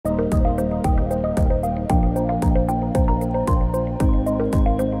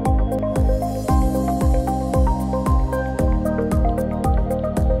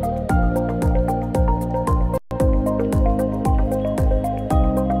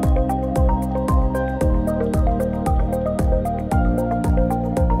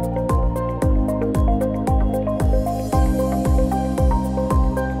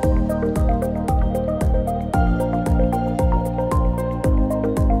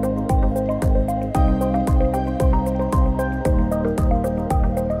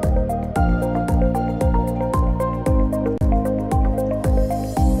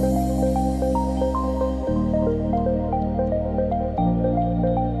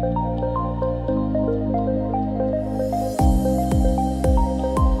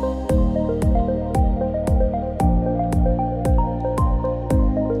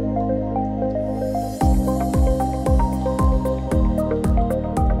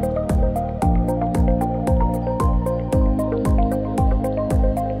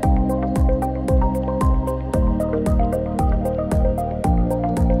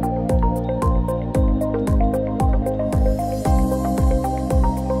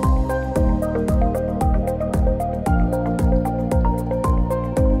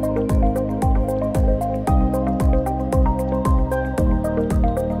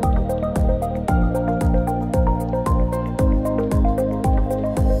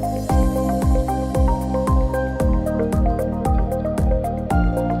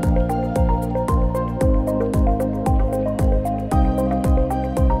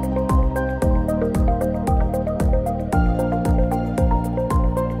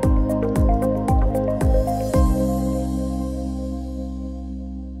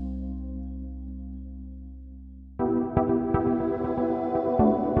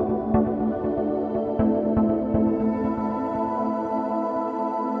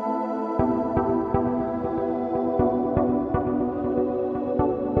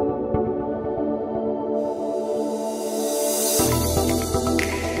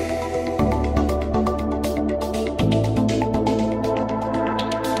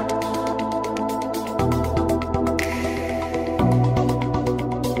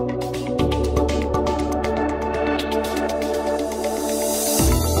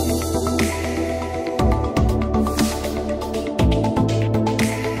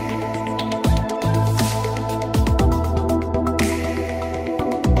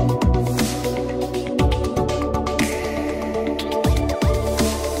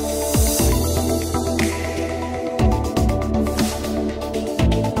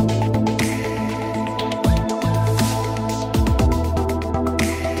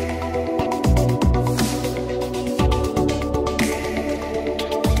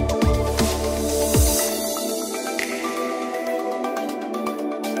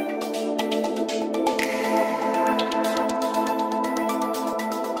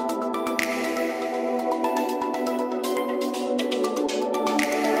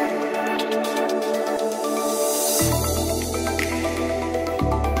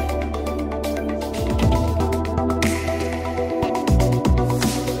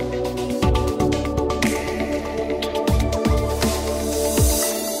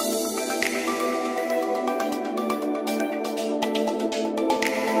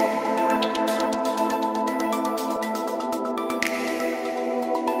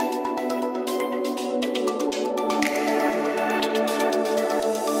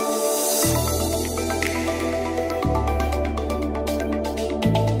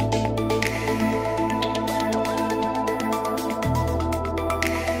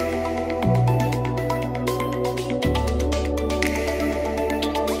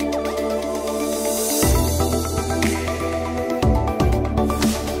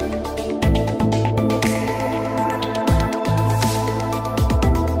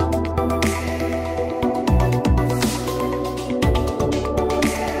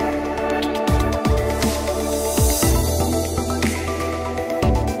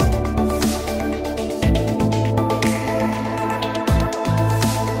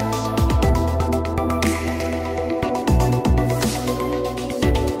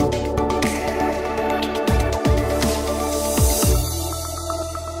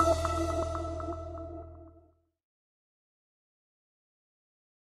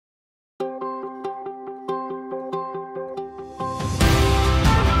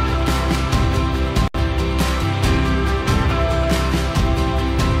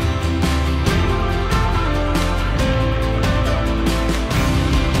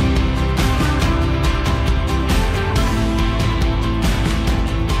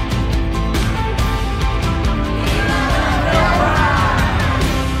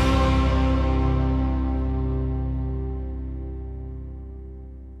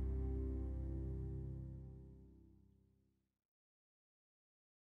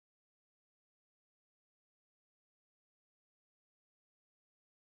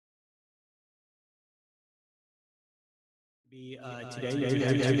Be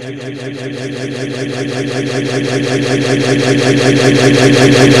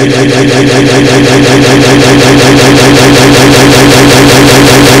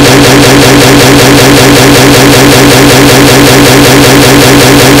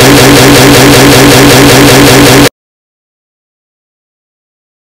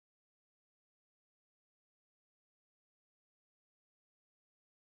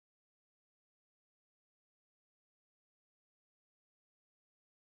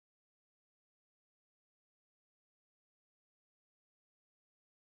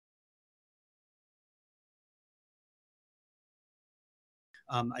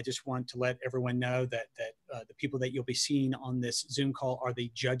I just want to let everyone know that the people that you'll be seeing on this Zoom call are the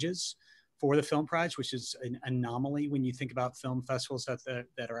judges for the Film Prize, which is an anomaly when you think about film festivals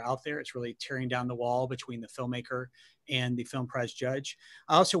that are out there. It's really tearing down the wall between the filmmaker and the Film Prize judge.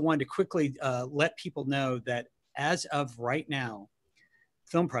 I also wanted to quickly let people know that as of right now,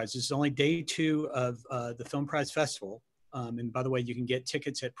 Film Prize, this is only day 2 of the Film Prize Festival. And by the way, you can get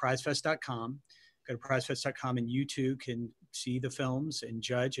tickets at prizefest.com. Go to prizefest.com and you too can see the films and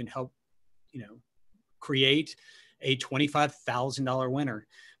judge and help, create a $25,000 winner.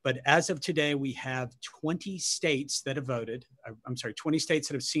 But as of today, we have 20 states that have voted. I'm sorry, 20 states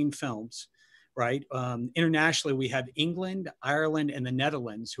that have seen films, right? Internationally, we have England, Ireland, and the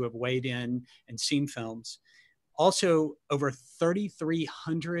Netherlands who have weighed in and seen films. Also, over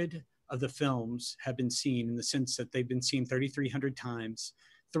 3,300 of the films have been seen in the sense that they've been seen 3,300 times,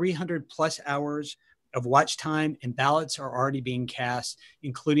 300 plus hours of watch time, and ballots are already being cast,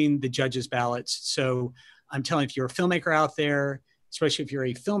 including the judges' ballots. So I'm telling you, if you're a filmmaker out there, especially if you're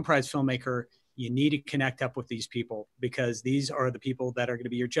a Film Prize filmmaker, you need to connect up with these people because these are the people that are going to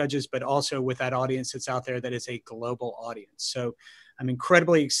be your judges, but also with that audience that's out there that is a global audience. So I'm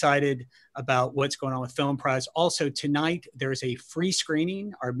incredibly excited about what's going on with Film Prize. Also tonight, there's a free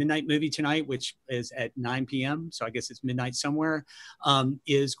screening, our midnight movie tonight, which is at 9 p.m. So I guess it's midnight somewhere,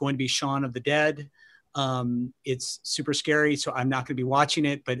 is going to be Shaun of the Dead. It's super scary, so I'm not going to be watching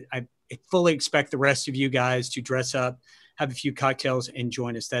it, but I fully expect the rest of you guys to dress up, have a few cocktails, and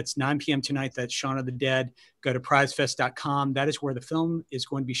join us. That's 9 p.m. tonight. That's Shaun of the Dead. Go to prizefest.com. That is where the film is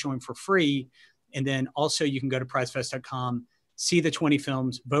going to be showing for free. And then also you can go to prizefest.com, see the 20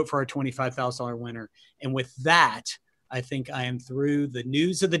 films, vote for our $25,000 winner. And with that, I think I am through the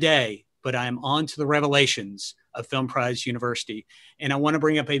news of the day, but I am on to the revelations of Film Prize University. And I want to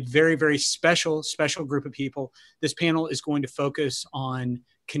bring up a very, very special group of people. This panel is going to focus on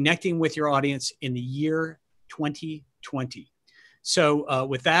connecting with your audience in the year 2020. So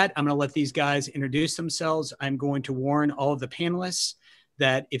with that, I'm going to let these guys introduce themselves. I'm going to warn all of the panelists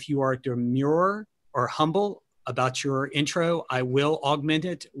that if you are demure or humble about your intro, I will augment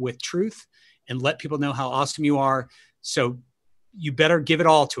it with truth and let people know how awesome you are. So you better give it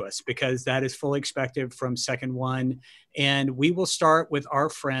all to us because that is fully expected from second one. And we will start with our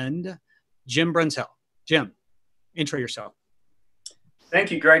friend, Jim Brunzell. Jim, intro yourself. Thank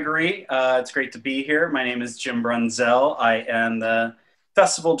you, Gregory. It's great to be here. My name is Jim Brunzell. I am the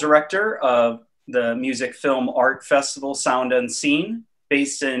festival director of the Music Film Art Festival Sound Unseen,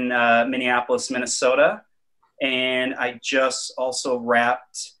 based in Minneapolis, Minnesota. And I just also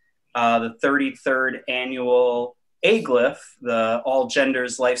wrapped the 33rd annual AGLIF, the All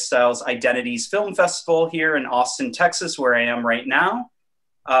Genders, Lifestyles, Identities Film Festival here in Austin, Texas, where I am right now.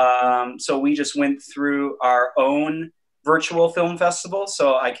 So we just went through our own virtual film festival,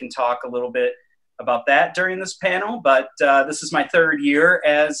 so I can talk a little bit about that during this panel. But this is my 3rd year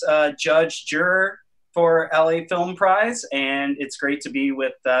as a judge juror for LA Film Prize, and it's great to be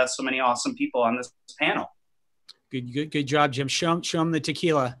with so many awesome people on this panel. Good job, Jim. Show them the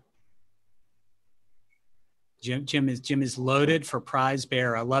tequila. Jim is loaded for prize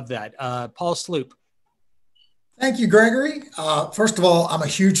bear. I love that. Paul Sloop. Thank you, Gregory. First of all, I'm a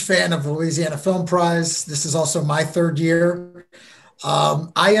huge fan of the Louisiana Film Prize. This is also my 3rd year.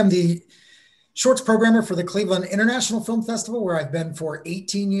 I am the shorts programmer for the Cleveland International Film Festival, where I've been for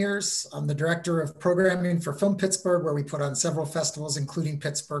 18 years. I'm the director of programming for Film Pittsburgh, where we put on several festivals, including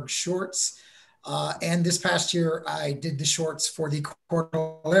Pittsburgh Shorts. And this past year, I did the shorts for the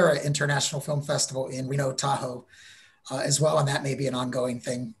Cordillera International Film Festival in Reno, Tahoe, as well. And that may be an ongoing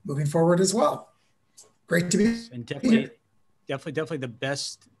thing moving forward as well. Great to be and definitely the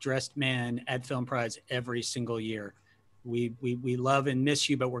best dressed man at Film Prize every single year. We love and miss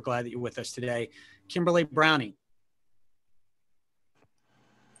you, but we're glad that you're with us today. Kimberly Browning.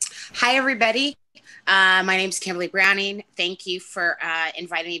 Hi, everybody. My name is Kimberly Browning. Thank you for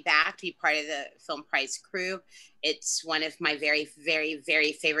inviting me back to be part of the Film Prize crew. It's one of my very, very,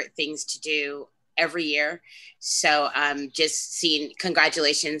 very favorite things to do every year. So just seeing,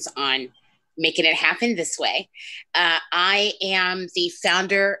 congratulations on making it happen this way. I am the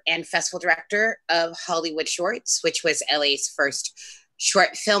founder and festival director of Hollywood Shorts, which was LA's first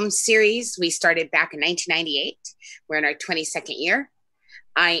short film series. We started back in 1998. We're in our 22nd year.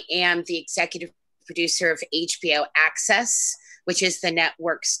 I am the executive producer of HBO Access, which is the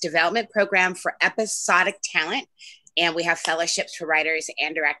network's development program for episodic talent. And we have fellowships for writers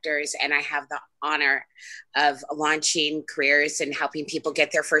and directors. And I have the honor of launching careers and helping people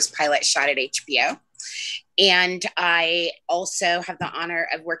get their first pilot shot at HBO. And I also have the honor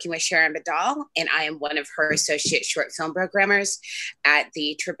of working with Sharon Badal, and I am one of her associate short film programmers at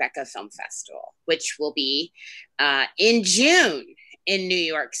the Tribeca Film Festival, which will be in June in New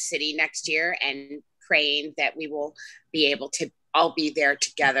York City next year, and praying that we will be able to all be there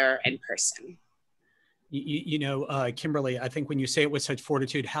together in person. Kimberly, I think when you say it with such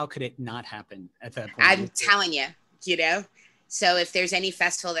fortitude, how could it not happen at that point? I'm telling you, So if there's any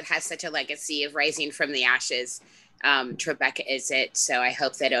festival that has such a legacy of rising from the ashes, Tribeca is it. So I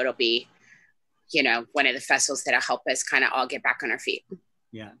hope that it'll be, one of the festivals that'll help us kind of all get back on our feet.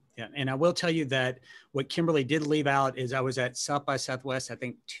 Yeah. And I will tell you that what Kimberly did leave out is I was at South by Southwest, I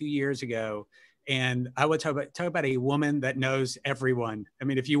think 2 years ago. And I would talk about a woman that knows everyone. I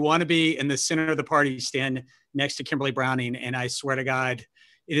mean, if you want to be in the center of the party, stand next to Kimberly Browning. And I swear to God,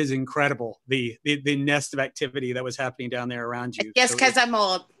 it is incredible, the nest of activity that was happening down there around you. Just because I'm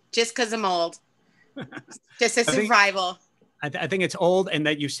old. Just a survival. I think it's old, and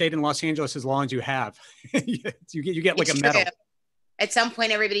that you've stayed in Los Angeles as long as you have. you get like a medal. At some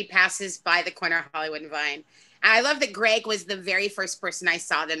point, everybody passes by the corner of Hollywood and Vine. I love that Greg was the very first person I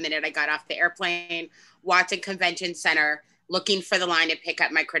saw the minute I got off the airplane, walked in Convention Center, looking for the line to pick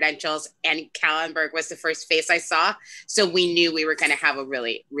up my credentials, and Kallenberg was the first face I saw. So we knew we were going to have a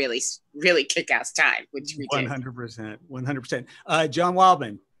really, really, really kick-ass time, which we did. 100%. John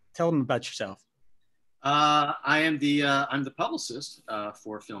Wildman, tell them about yourself. I'm the publicist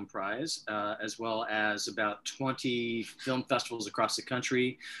for Film Prize, as well as about 20 film festivals across the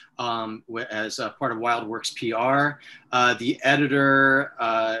country, as part of WildWorks PR, the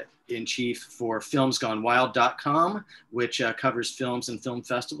editor in chief for filmsgonewild.com, which covers films and film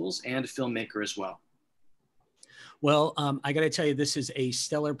festivals, and a filmmaker as well. Well, I got to tell you, this is a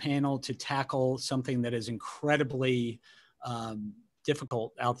stellar panel to tackle something that is incredibly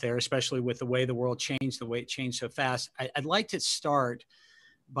difficult out there, especially with the way the world changed, the way it changed so fast. I'd like to start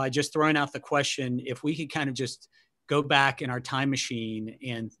by just throwing out the question, if we could kind of just go back in our time machine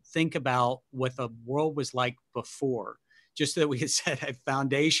and think about what the world was like before, just so that we could set a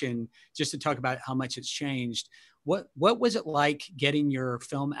foundation, just to talk about how much it's changed. What was it like getting your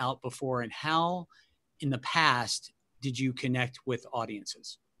film out before, and how in the past did you connect with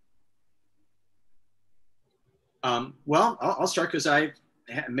audiences? Well, I'll start because I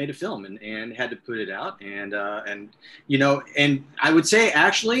made a film and had to put it out, and I would say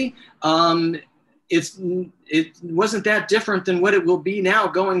actually it wasn't that different than what it will be now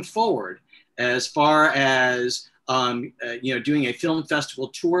going forward, as far as doing a film festival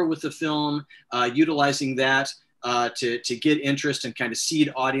tour with the film, utilizing that to get interest and kind of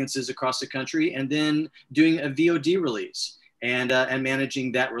seed audiences across the country, and then doing a VOD release and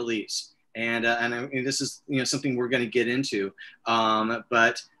managing that release. And this is something we're going to get into,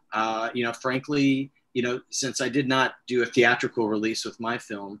 but frankly, since I did not do a theatrical release with my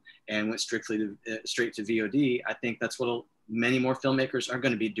film and went straight to VOD, I think that's what many more filmmakers are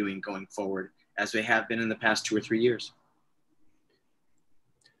going to be doing going forward, as they have been in the past 2 or 3 years.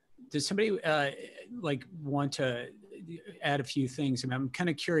 Does somebody want to add a few things? I'm kind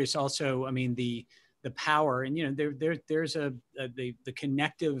of curious also. I mean, the power, and there's the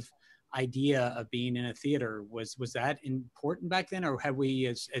connective idea of being in a theater. Was that important back then, or have we,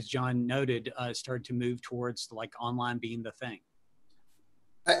 as John noted, started to move towards like online being the thing?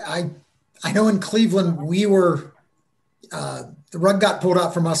 I know in Cleveland we were the rug got pulled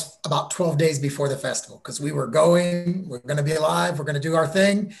out from us about 12 days before the festival, because we're going to be alive, we're going to do our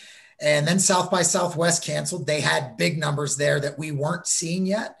thing. And then South by Southwest canceled. They had big numbers there that we weren't seeing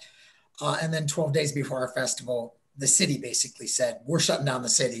yet. And then 12 days before our festival, the city basically said, we're shutting down the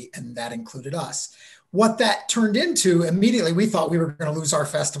city, and that included us. What that turned into, immediately, we thought we were going to lose our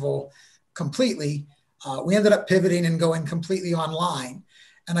festival completely. We ended up pivoting and going completely online.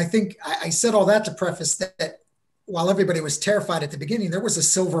 And I think I said all that to preface that while everybody was terrified at the beginning, there was a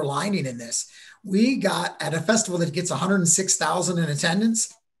silver lining in this. We got, at a festival that gets 106,000 in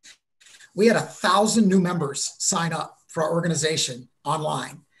attendance, we had 1,000 new members sign up for our organization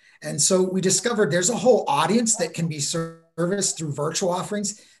online. And so we discovered there's a whole audience that can be served service through virtual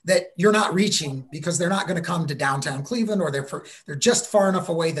offerings that you're not reaching because they're not going to come to downtown Cleveland, or they're just far enough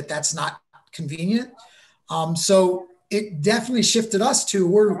away that that's not convenient. So it definitely shifted us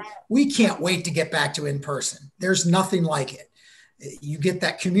to we can't wait to get back to in person. There's nothing like it. You get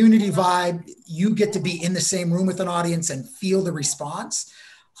that community vibe. You get to be in the same room with an audience and feel the response.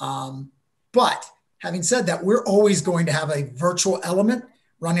 But having said that, we're always going to have a virtual element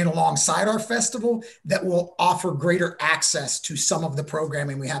running alongside our festival that will offer greater access to some of the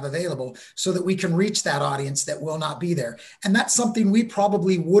programming we have available so that we can reach that audience that will not be there. And that's something we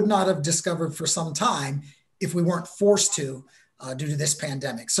probably would not have discovered for some time if we weren't forced to due to this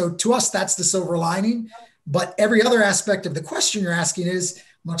pandemic. So to us, that's the silver lining. But every other aspect of the question you're asking is,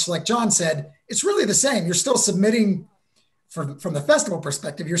 much like John said, it's really the same. You're still submitting from the festival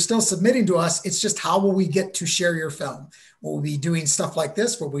perspective, you're still submitting to us. It's just how will we get to share your film? Will we be doing stuff like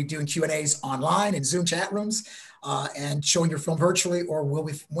this? Will we be doing Q&As online in Zoom chat rooms and showing your film virtually? Or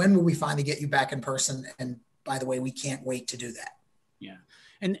when will we finally get you back in person? And by the way, we can't wait to do that. Yeah.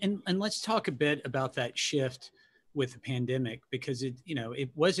 And let's talk a bit about that shift with the pandemic, because it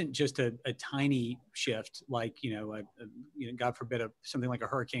wasn't just a tiny shift, like, God forbid, something like a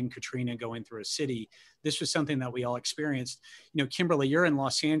Hurricane Katrina going through a city. This was something that we all experienced. Kimberly, you're in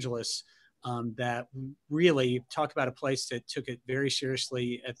Los Angeles, that really talk about a place that took it very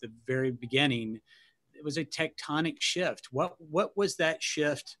seriously at the very beginning. It was a tectonic shift. What was that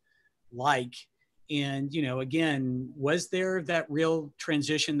shift like? And, again, was there that real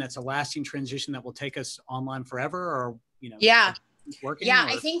transition that's a lasting transition that will take us online forever, or, Yeah. working? Yeah.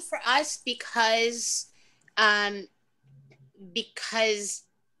 Or? I think for us, because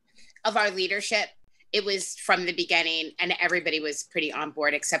of our leadership, it was from the beginning, and everybody was pretty on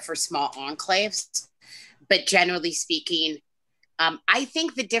board except for small enclaves. But generally speaking, I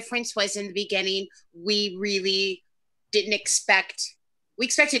think the difference was in the beginning, we really didn't expect. We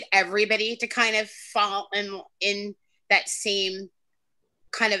expected everybody to kind of fall in that same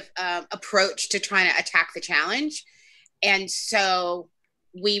kind of approach to trying to attack the challenge. And so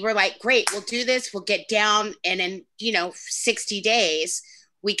we were like, great, we'll do this. We'll get down. And in, 60 days,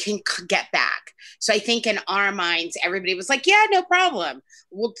 we can get back. So I think in our minds, everybody was like, yeah, no problem.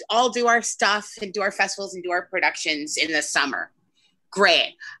 We'll all do our stuff and do our festivals and do our productions in the summer.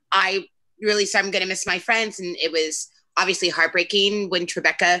 Great. I really said I'm going to miss my friends. And it was obviously heartbreaking when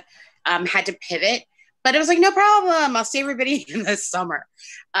Tribeca had to pivot, but it was like, no problem. I'll see everybody in the summer.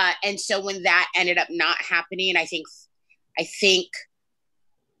 And so when that ended up not happening, I think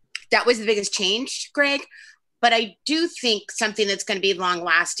that was the biggest change, Greg. But I do think something that's going to be long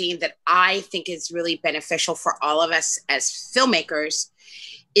lasting that I think is really beneficial for all of us as filmmakers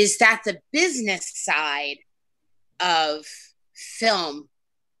is that the business side of film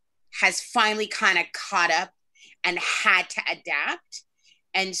has finally kind of caught up and had to adapt.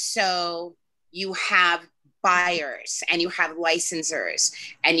 And so you have buyers and you have licensors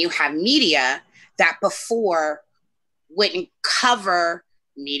and you have media that before wouldn't cover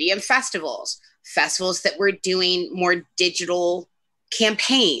medium festivals that were doing more digital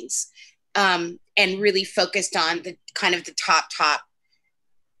campaigns, and really focused on the kind of the top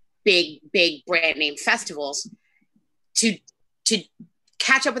big brand name festivals to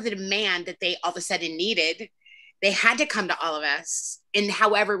catch up with the demand that they all of a sudden needed. They had to come to all of us in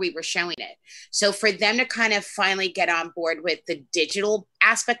however we were showing it. So for them to kind of finally get on board with the digital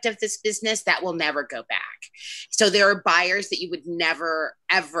aspect of this business, that will never go back. So there are buyers that you would never,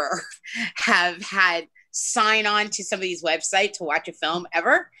 ever have had sign on to some of these websites to watch a film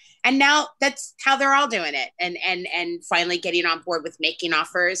ever. And now that's how they're all doing it. And finally getting on board with making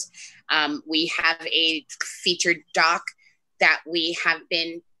offers. We have a featured doc that we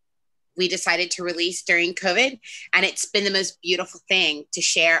decided to release during COVID. And it's been the most beautiful thing to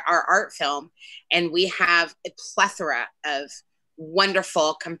share our art film. And we have a plethora of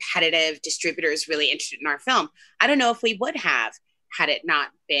wonderful competitive distributors really interested in our film. I don't know if we would have had it not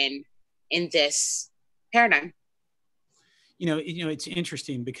been in this paradigm. It's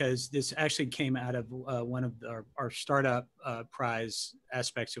interesting because this actually came out of one of our startup prize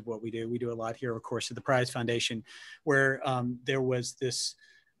aspects of what we do. We do a lot here, of course, at the Prize Foundation, where there was this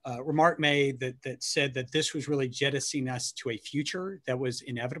remark made that said that this was really jettisoning us to a future that was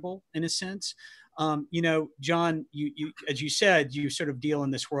inevitable in a sense. John, you as you said, you sort of deal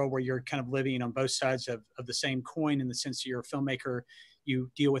in this world where you're kind of living on both sides of the same coin in the sense that you're a filmmaker. You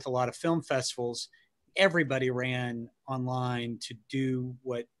deal with a lot of film festivals. Everybody ran online to do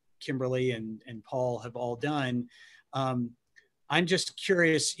what Kimberly and Paul have all done. I'm just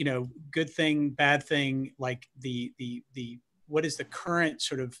curious, good thing, bad thing, like the what is the current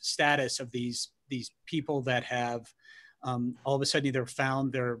sort of status of these people that have all of a sudden either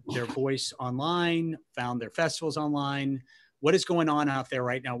found their voice online, found their festivals online. What is going on out there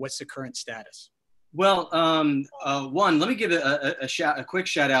right now? What's the current status? Well, one, let me give a quick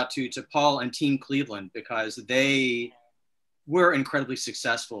shout out to Paul and Team Cleveland, because they were incredibly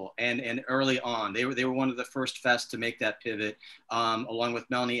successful and early on. They were one of the first fests to make that pivot, along with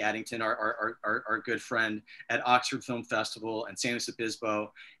Melanie Addington, our good friend at Oxford Film Festival and San Luis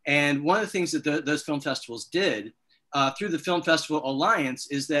Obispo. And one of the things that those film festivals did through the Film Festival Alliance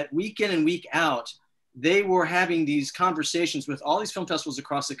is that week in and week out, they were having these conversations with all these film festivals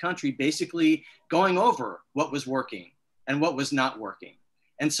across the country, basically going over what was working and what was not working.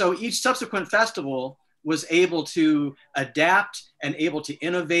 And so each subsequent festival was able to adapt and able to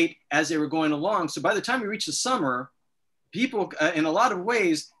innovate as they were going along. So by the time we reached the summer, people in a lot of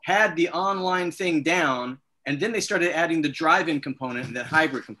ways had the online thing down, and then they started adding the drive-in component and the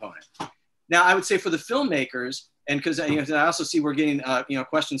hybrid component. Now, I would say for the filmmakers, and because I also see we're getting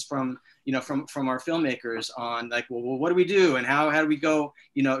questions from our filmmakers on like, well, what do we do and how do we go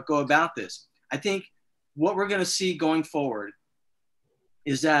about this? I think what we're going to see going forward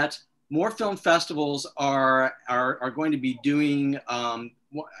is that more film festivals are going to be doing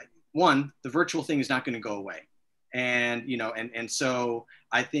one, the virtual thing is not going to go away, and so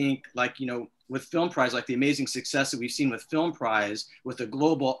I think with Film Prize, like the amazing success that we've seen with Film Prize with a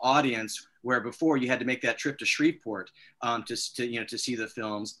global audience, where before you had to make that trip to Shreveport to see the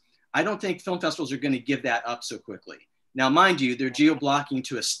films. I don't think film festivals are going to give that up so quickly. Now, mind you, they're geo-blocking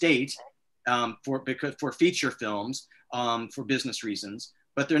to a state for feature films for business reasons,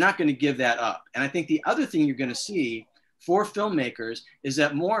 but they're not going to give that up. And I think the other thing you're going to see for filmmakers is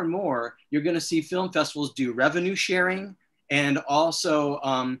that more and more you're going to see film festivals do revenue sharing, and also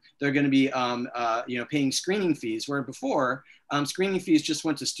they're going to be paying screening fees, where before screening fees just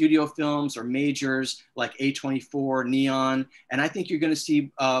went to studio films or majors like A24, Neon. And I think you're going to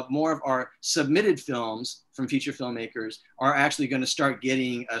see more of our submitted films from feature filmmakers are actually going to start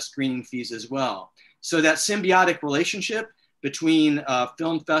getting screening fees as well. So that symbiotic relationship between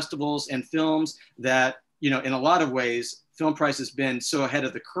film festivals and films that, in a lot of ways, Film Prize has been so ahead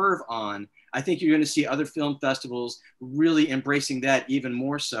of the curve on, I think you're going to see other film festivals really embracing that even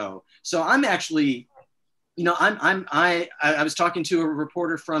more so. So I'm actually, I was talking to a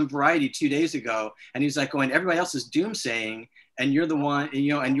reporter from Variety 2 days ago, and he's like going, everybody else is doomsaying, and you're the one, and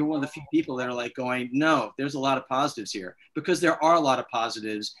you're one of the few people that are like going, no, there's a lot of positives here, because there are a lot of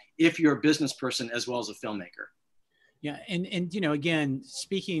positives if you're a business person as well as a filmmaker. Yeah, and again,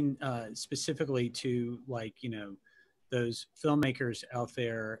 speaking specifically to those filmmakers out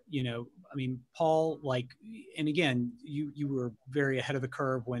there, Paul, and again, you were very ahead of the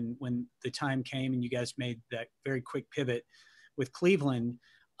curve when the time came and you guys made that very quick pivot with Cleveland.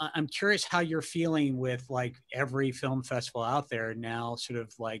 I'm curious how you're feeling with every film festival out there now sort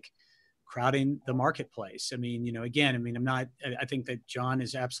of crowding the marketplace. I think that John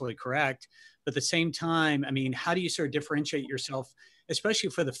is absolutely correct, but at the same time, how do you sort of differentiate yourself, especially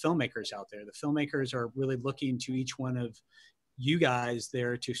for the filmmakers out there? The filmmakers are really looking to each one of you guys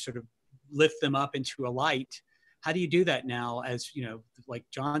there to sort of lift them up into a light. How do you do that now? As like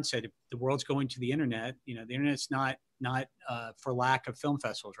John said, if the world's going to the internet, the internet's not for lack of film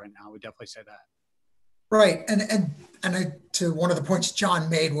festivals right now. I would definitely say that. Right, and to one of the points John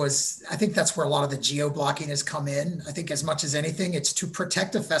made was, I think that's where a lot of the geo-blocking has come in. I think as much as anything, it's to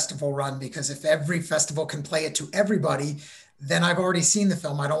protect a festival run, because if every festival can play it to everybody, then I've already seen the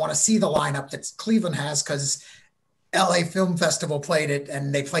film. I don't want to see the lineup that Cleveland has because LA Film Festival played it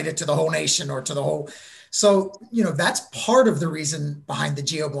and they played it to the whole nation or to the whole. So, that's part of the reason behind the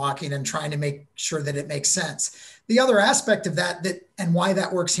geo-blocking and trying to make sure that it makes sense. The other aspect of that and why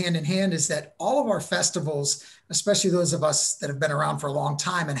that works hand in hand is that all of our festivals, especially those of us that have been around for a long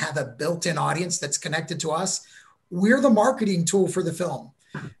time and have a built-in audience that's connected to us, we're the marketing tool for the film.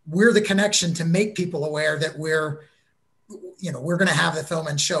 We're the connection to make people aware that we're going to have the film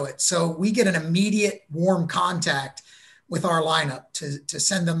and show it. So we get an immediate warm contact with our lineup to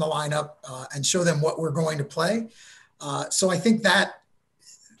send them the lineup and show them what we're going to play. So I think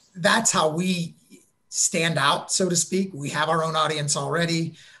that's how we stand out, so to speak. We have our own audience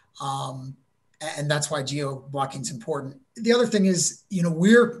already. And that's why geo-blocking is important. The other thing is,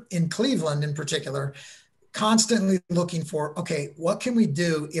 we're in Cleveland in particular, constantly looking for, okay, what can we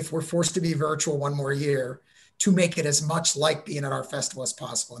do if we're forced to be virtual one more year to make it as much like being at our festival as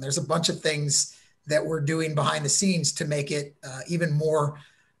possible? And there's a bunch of things that we're doing behind the scenes to make it even more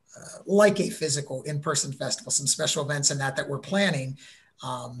like a physical in-person festival, some special events and that we're planning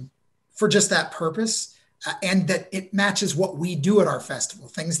for just that purpose. and that it matches what we do at our festival,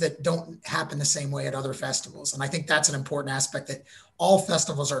 things that don't happen the same way at other festivals. And I think that's an important aspect that all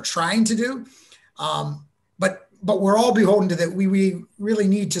festivals are trying to do. But we're all beholden to that. We really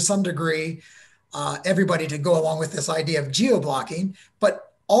need to some degree everybody to go along with this idea of geo-blocking,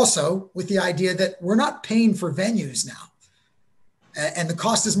 but also with the idea that we're not paying for venues now. And the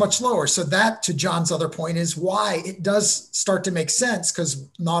cost is much lower. So that, to John's other point, is why it does start to make sense, because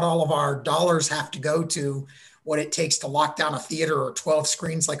not all of our dollars have to go to what it takes to lock down a theater or 12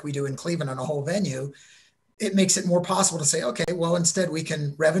 screens like we do in Cleveland on a whole venue. It makes it more possible to say, okay, well, instead we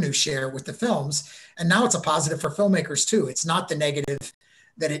can revenue share with the films. And now it's a positive for filmmakers too. It's not the negative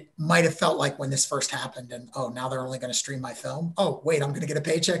that it might have felt like when this first happened. And, oh, now they're only going to stream my film. Oh, wait, I'm going to get a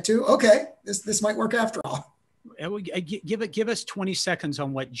paycheck too. Okay, this might work after all. Give us 20 seconds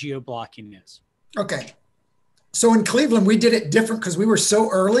on what geo-blocking is. Okay. So in Cleveland, we did it different because we were so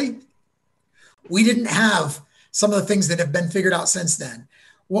early. We didn't have some of the things that have been figured out since then.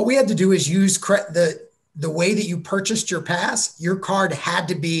 What we had to do is use the way that you purchased your pass. Your card had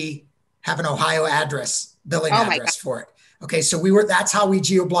to have an Ohio address, billing address for it. Okay. So that's how we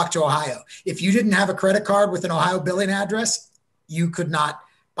geo-blocked to Ohio. If you didn't have a credit card with an Ohio billing address, you could not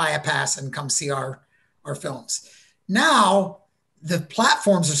buy a pass and come see our films. Now, the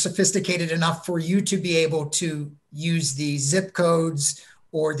platforms are sophisticated enough for you to be able to use the zip codes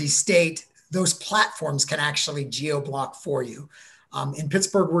or the state. Those platforms can actually geo-block for you. In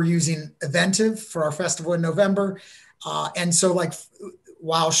Pittsburgh, we're using Eventive for our festival in November. And so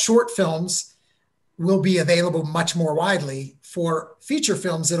while short films will be available much more widely, for feature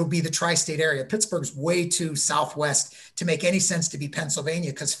films, it'll be the tri-state area. Pittsburgh's way too southwest to make any sense to be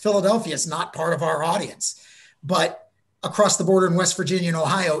Pennsylvania, because Philadelphia is not part of our audience. But across the border in West Virginia and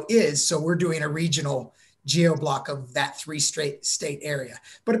Ohio is, so we're doing a regional geo-block of that state area.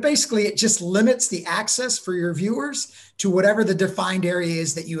 But it just limits the access for your viewers to whatever the defined area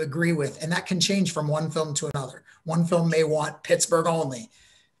is that you agree with. And that can change from one film to another. One film may want Pittsburgh only,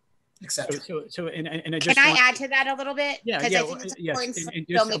 etc. Can I add to that a little bit? Yeah. I think it's important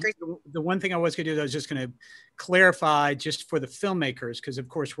for the one thing I was going to do, I was just going to clarify just for the filmmakers, because of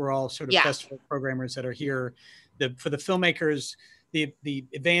course we're all sort of festival programmers that are here. For the filmmakers, the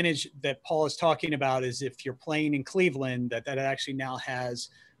advantage that Paul is talking about is if you're playing in Cleveland, that actually now has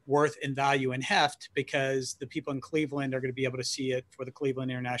worth and value and heft, because the people in Cleveland are going to be able to see it for the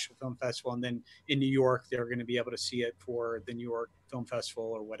Cleveland International Film Festival. And then in New York, they're going to be able to see it for the New York Film Festival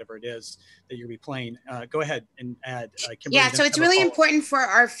or whatever it is that you'll be playing. Go ahead and add. Kimberly, so it's really important for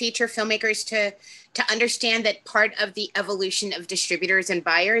our feature filmmakers to understand that part of the evolution of distributors and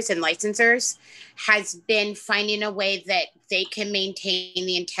buyers and licensors has been finding a way that they can maintain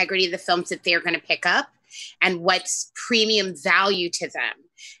the integrity of the films that they're going to pick up and what's premium value to them.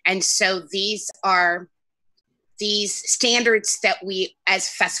 And so these standards that we as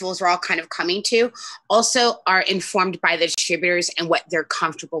festivals are all kind of coming to also are informed by the distributors and what they're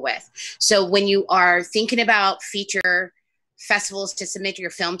comfortable with. So when you are thinking about feature festivals to submit your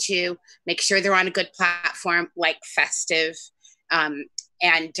film to, make sure they're on a good platform like Festive. And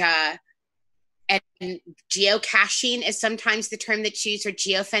geocaching is sometimes the term that's used, or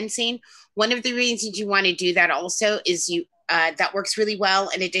geofencing. One of the reasons you want to do that also is that works really well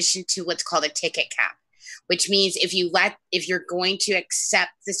in addition to what's called a ticket cap, which means if you're going to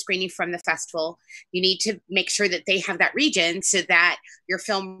accept the screening from the festival, you need to make sure that they have that region so that your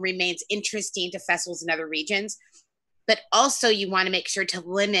film remains interesting to festivals in other regions. But also you want to make sure to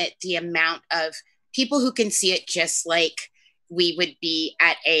limit the amount of people who can see it, just like we would be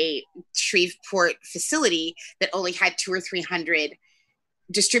at a Shreveport facility that only had 200 or 300.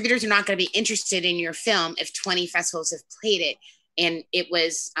 Distributors are not going to be interested in your film if 20 festivals have played it and it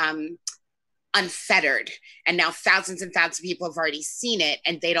was unfettered. And now thousands and thousands of people have already seen it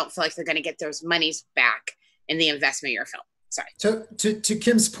and they don't feel like they're going to get those monies back in the investment of your film. Sorry. To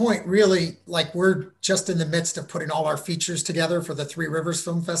Kim's point, really, we're just in the midst of putting all our features together for the Three Rivers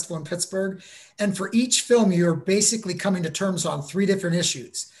Film Festival in Pittsburgh. And for each film, you're basically coming to terms on three different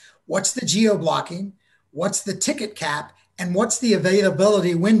issues. What's the geo-blocking? What's the ticket cap? And what's the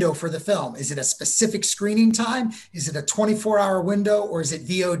availability window for the film? Is it a specific screening time? Is it a 24-hour window? Or is it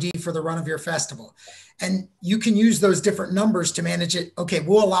VOD for the run of your festival? And you can use those different numbers to manage it. Okay,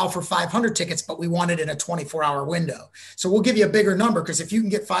 we'll allow for 500 tickets, but we want it in a 24-hour window. So we'll give you a bigger number, because if you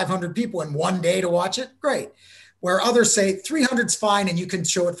can get 500 people in one day to watch it, great. Where others say 300 is fine and you can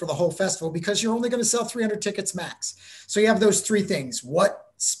show it for the whole festival because you're only going to sell 300 tickets max. So you have those three things. What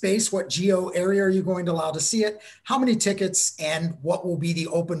space, what geo area are you going to allow to see it? How many tickets, and what will be the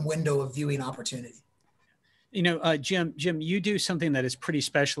open window of viewing opportunity? You know, Jim, you do something that is pretty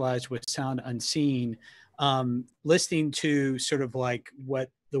specialized with Sound Unseen. listening to sort of like what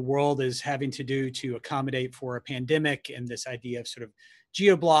the world is having to do to accommodate for a pandemic, and this idea of sort of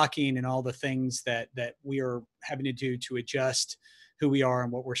geo-blocking and all the things that we are having to do to adjust who we are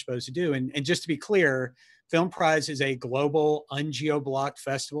and what we're supposed to do. And just to be clear, Film Prize is a global ungeo-blocked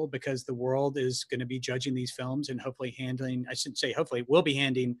festival because the world is going to be judging these films and hopefully handling, I shouldn't say hopefully, will be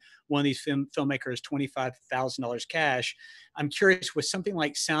handing one of these filmmakers $25,000 cash. I'm curious, with something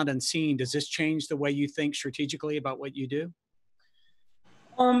like Sound Unseen, does this change the way you think strategically about what you do?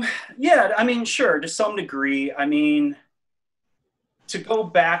 Yeah, I mean, sure, to some degree. I mean, to go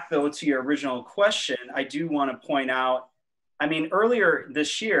back though to your original question, I do want to point out, I mean, earlier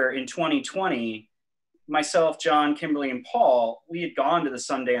this year in 2020, myself, John, Kimberly, and Paul, we had gone to the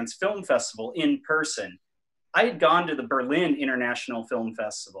Sundance Film Festival in person. I had gone to the Berlin International Film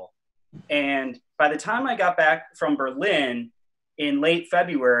Festival. And by the time I got back from Berlin in late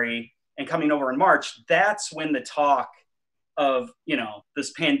February and coming over in March, that's when the talk of, you know,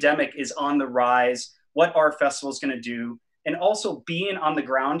 this pandemic is on the rise, what our festival is going to do. And also being on the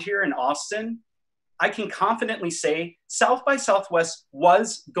ground here in Austin, I can confidently say South by Southwest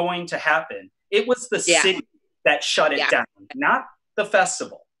was going to happen. It was the city that shut it down, not the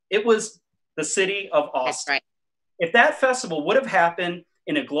festival. It was the city of Austin. That's right. If that festival would have happened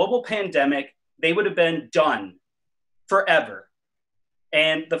in a global pandemic, they would have been done forever.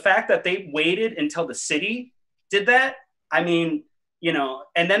 And the fact that they waited until the city did that, I mean, you know,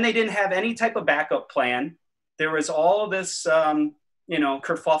 and then they didn't have any type of backup plan. There was all of this, you know,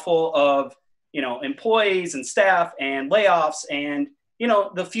 kerfuffle of, you know, employees and staff and layoffs, and, you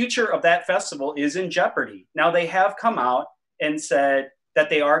know, the future of that festival is in jeopardy. Now they have come out and said that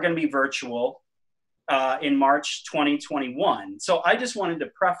they are going to be virtual in March 2021. So I just wanted to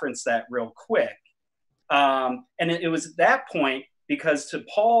preference that real quick. And it was at that point, because to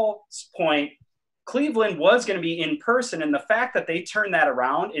Paul's point, Cleveland was going to be in person, and the fact that they turned that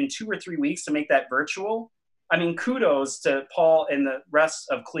around in 2 or 3 weeks to make that virtual, I mean, kudos to Paul and the rest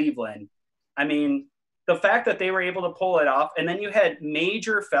of Cleveland. I mean, the fact that they were able to pull it off, and then you had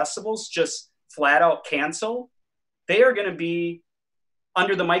major festivals just flat out cancel, they are going to be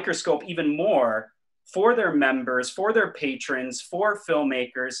under the microscope even more for their members, for their patrons, for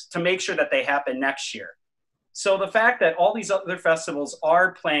filmmakers, to make sure that they happen next year. So the fact that all these other festivals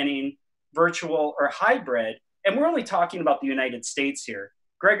are planning virtual or hybrid, and we're only talking about the United States here.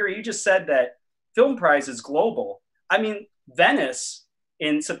 Gregory, you just said that Film Prize is global. I mean, Venice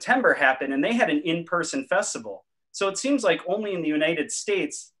in September happened, and they had an in-person festival. So it seems like only in the United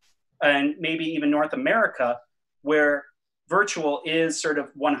States and maybe even North America where virtual is sort of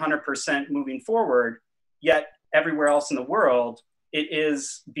 100% moving forward, yet everywhere else in the world, it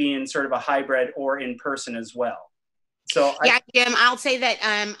is being sort of a hybrid or in person as well. So yeah, Jim, I'll say that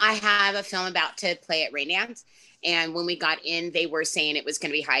I have a film about to play at Raindance, and when we got in, they were saying it was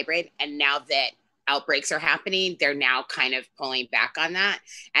going to be hybrid, and now that outbreaks are happening, they're now kind of pulling back on that,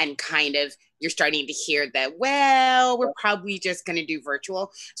 and kind of you're starting to hear that, well, we're probably just going to do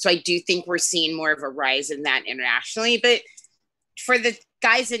virtual. So I do think we're seeing more of a rise in that internationally, but for the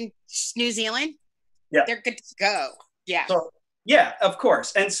guys in New Zealand, they're good to go. Yeah. So, yeah, of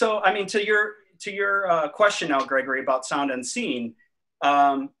course. And so, I mean, to your question now, Gregory, about Sound Unseen,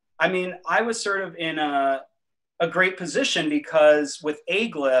 I mean, I was sort of in a great position because with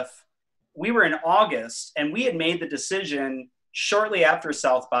AGLIF, we were in August, and we had made the decision shortly after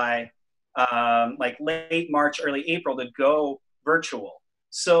South by, like late March, early April, to go virtual.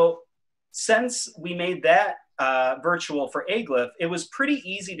 So since we made that virtual for AGLIF, it was pretty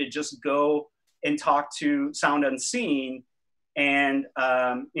easy to just go and talk to Sound Unseen. And,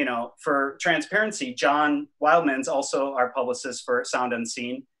 you know, for transparency, John Wildman's also our publicist for Sound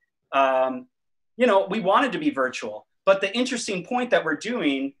Unseen. You know, we wanted to be virtual, but the interesting point that we're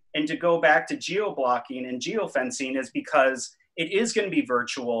doing, and to go back to geo-blocking and geofencing, is because it is going to be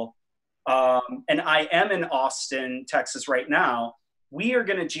virtual. And I am in Austin, Texas right now. We are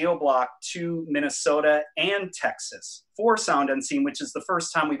going to geo-block to Minnesota and Texas for Sound Unseen, which is the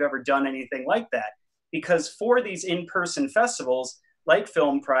first time we've ever done anything like that. Because for these in-person festivals, like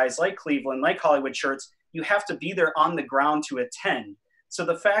Film Prize, like Cleveland, like Hollywood Shorts, you have to be there on the ground to attend. So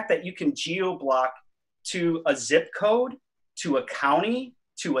the fact that you can geo-block to a zip code, to a county,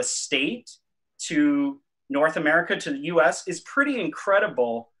 to a state, to North America, to the US is pretty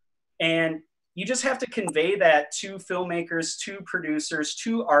incredible. And you just have to convey that to filmmakers, to producers,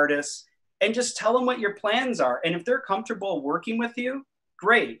 to artists, and just tell them what your plans are. And if they're comfortable working with you,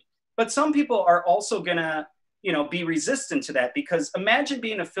 great. But some people are also gonna, you know, be resistant to that, because imagine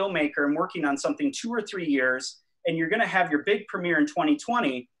being a filmmaker and working on something 2 or 3 years, and you're gonna have your big premiere in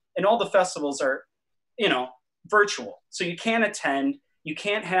 2020, and all the festivals are virtual. So you can't attend, you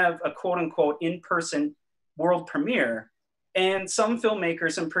can't have a quote unquote in-person world premiere. And some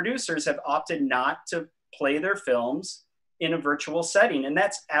filmmakers and producers have opted not to play their films in a virtual setting. And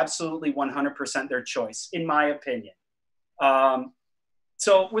that's absolutely 100% their choice, in my opinion.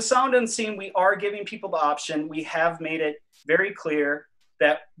 So with Sound Unseen, we are giving people the option. We have made it very clear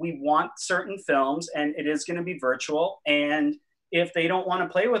that we want certain films and it is going to be virtual. And if they don't want to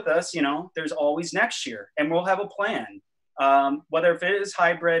play with us, there's always next year and we'll have a plan. Whether if it is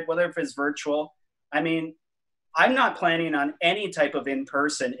hybrid, whether if it's virtual. I mean, I'm not planning on any type of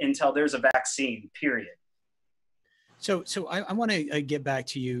in-person until there's a vaccine, period. So I want to get back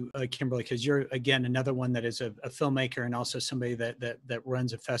to you, Kimberly, because you're, again, another one that is a filmmaker and also somebody that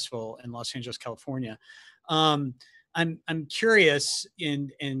runs a festival in Los Angeles, California. I'm curious,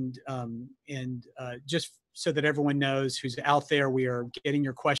 and just so that everyone knows who's out there, we are getting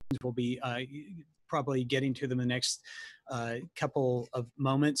your questions. We'll be probably getting to them in the next couple of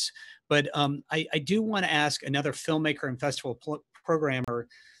moments. But I do want to ask another filmmaker and festival programmer,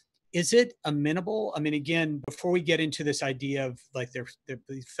 is it amenable? I mean, again, before we get into this idea of like the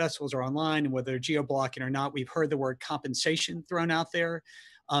festivals are online and whether they're geo-blocking or not, we've heard the word compensation thrown out there.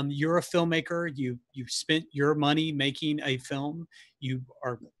 You're a filmmaker. You've spent your money making a film. You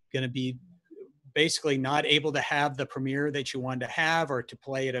are going to be basically not able to have the premiere that you wanted to have or to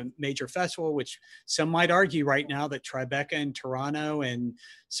play at a major festival, which some might argue right now that Tribeca and Toronto and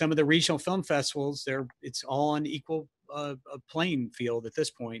some of the regional film festivals, it's all on equal a playing field at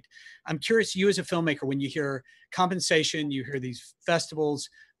this point. I'm curious, you as a filmmaker, when you hear compensation, you hear these festivals,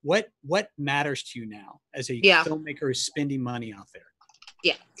 what matters to you now as a filmmaker who's spending money out there?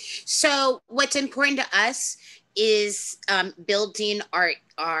 Yeah. So what's important to us is building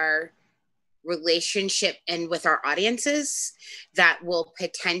our relationship and with our audiences that will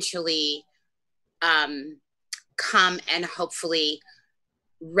potentially come and hopefully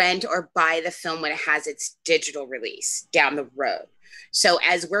rent or buy the film when it has its digital release down the road. So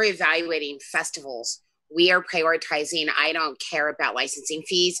as we're evaluating festivals, we are prioritizing, I don't care about licensing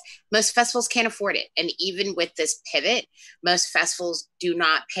fees. Most festivals can't afford it. And even with this pivot, most festivals do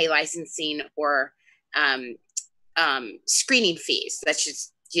not pay licensing or screening fees. That's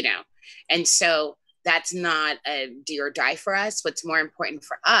just, and so that's not a do or die for us. What's more important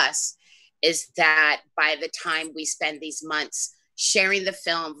for us is that by the time we spend these months sharing the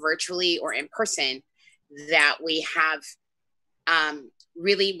film virtually or in person, that we have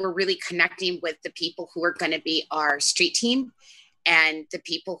we're really connecting with the people who are going to be our street team and the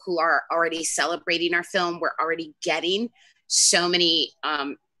people who are already celebrating our film. We're already getting so many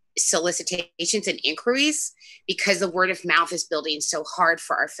solicitations and inquiries because the word of mouth is building so hard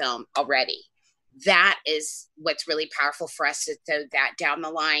for our film already. That is what's really powerful for us, so that down the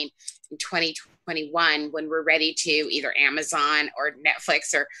line in 2021, when we're ready to either Amazon or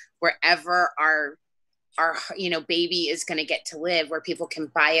Netflix or wherever our baby is going to get to live, where people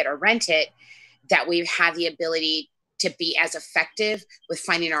can buy it or rent it, that we have the ability to be as effective with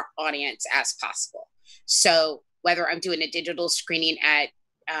finding our audience as possible. So whether I'm doing a digital screening at,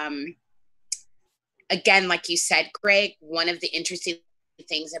 again, like you said, Greg, one of the interesting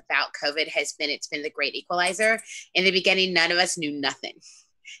things about COVID has been, it's been the great equalizer. In the beginning, none of us knew nothing.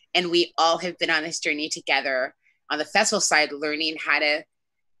 And we all have been on this journey together on the festival side, learning how to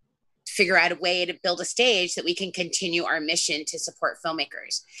figure out a way to build a stage that we can continue our mission to support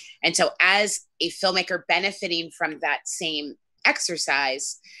filmmakers. And so as a filmmaker benefiting from that same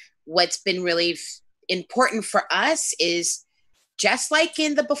exercise, what's been really important for us is, just like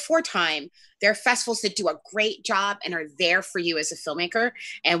in the before time, there are festivals that do a great job and are there for you as a filmmaker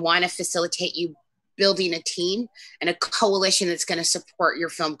and want to facilitate you building a team and a coalition that's going to support your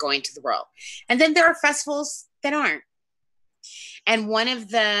film going to the world. And then there are festivals that aren't. And one of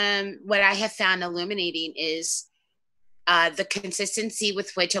them, what I have found illuminating is the consistency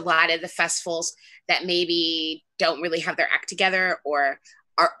with which a lot of the festivals that maybe don't really have their act together or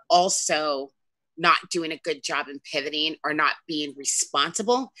are also not doing a good job in pivoting or not being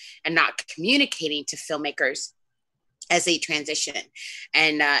responsible and not communicating to filmmakers as they transition.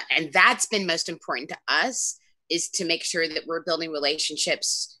 And that's been most important to us, is to make sure that we're building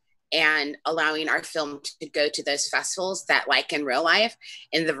relationships and allowing our film to go to those festivals that, like in real life,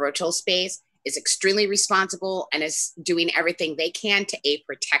 in the virtual space, is extremely responsible and is doing everything they can to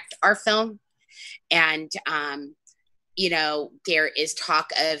protect our film. And, there is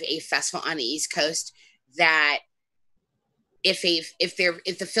talk of a festival on the East Coast that if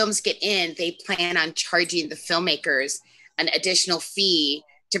the films get in, they plan on charging the filmmakers an additional fee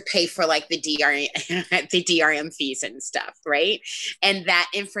to pay for like the DRM fees and stuff, right? And that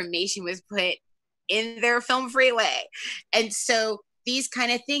information was put in their film-free way. And so these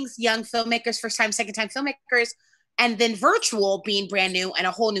kind of things, young filmmakers, first time, second time filmmakers, and then virtual being brand new and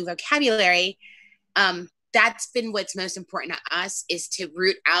a whole new vocabulary, that's been what's most important to us, is to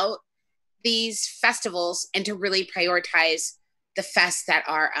root out these festivals and to really prioritize the fests that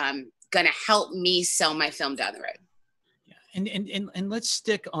are going to help me sell my film down the road. And let's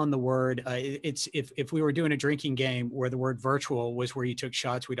stick on the word. It's if we were doing a drinking game where the word virtual was where you took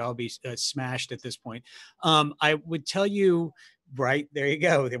shots, we'd all be smashed at this point. I would tell you, right there you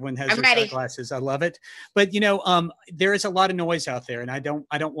go. Everyone has their shot glasses. I love it. But there is a lot of noise out there, and I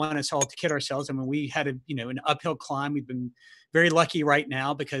don't want us all to kid ourselves. I mean, we had an uphill climb. We've been very lucky right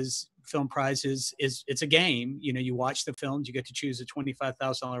now because Film Prize is it's a game. You watch the films, you get to choose a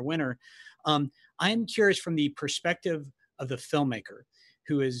 $25,000 winner. I'm curious from the perspective of the filmmaker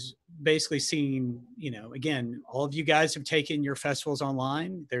who is basically seeing, again, all of you guys have taken your festivals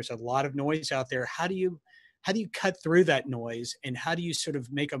online. There's a lot of noise out there. How do you cut through that noise, and how do you sort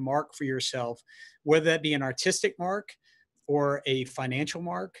of make a mark for yourself, whether that be an artistic mark or a financial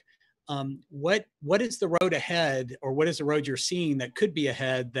mark? What is the road ahead, or what is the road you're seeing that could be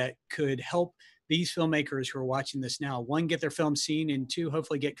ahead that could help these filmmakers who are watching this now, one, get their film seen, and two,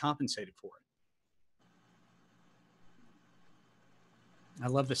 hopefully get compensated for it? I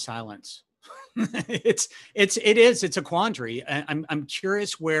love the silence. It's a quandary. I'm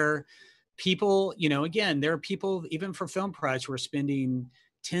curious where people, again, there are people, even for Film Prize, who are spending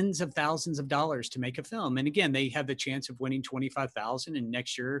tens of thousands of dollars to make a film. And again, they have the chance of winning 25,000. And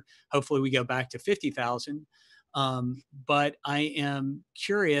next year, hopefully we go back to 50,000. But I am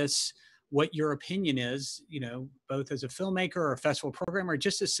curious what your opinion is, both as a filmmaker or a festival programmer,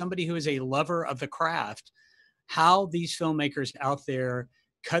 just as somebody who is a lover of the craft, how these filmmakers out there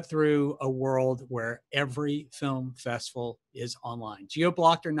cut through a world where every film festival is online.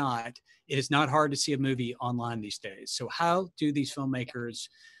 Geo-blocked or not, it is not hard to see a movie online these days. So how do these filmmakers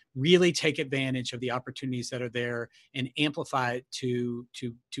really take advantage of the opportunities that are there and amplify it to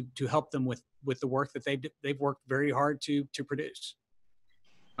help them with the work that they've worked very hard to produce?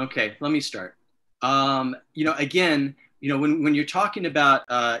 Okay, let me start. Again, when you're talking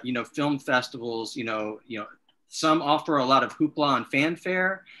about film festivals, some offer a lot of hoopla and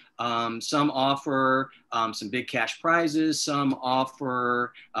fanfare. Some offer some big cash prizes. Some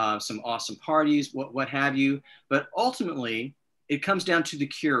offer some awesome parties, what have you. But ultimately, it comes down to the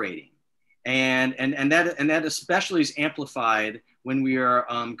curating, and that especially is amplified when we are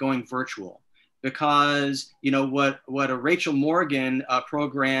going virtual, because what a Rachel Morgan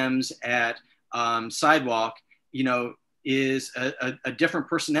programs at Sidewalk, is a different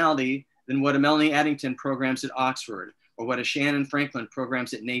personality than what a Melanie Addington programs at Oxford, or what a Shannon Franklin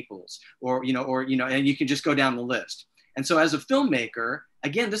programs at Naples, and you can just go down the list. And so as a filmmaker,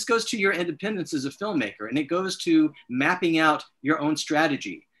 again, this goes to your independence as a filmmaker, and it goes to mapping out your own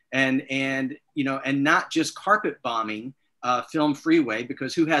strategy and not just carpet bombing Film Freeway,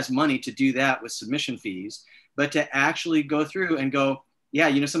 because who has money to do that with submission fees, but to actually go through and go,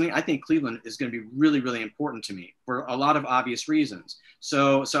 yeah, something, I think Cleveland is going to be really, really important to me for a lot of obvious reasons.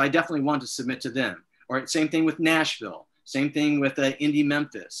 So I definitely want to submit to them. Or same thing with Nashville, same thing with Indie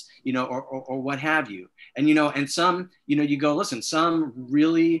Memphis, or what have you. And, and some, you go, listen, some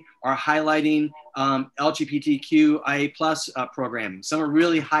really are highlighting LGBTQIA+ programming. Some are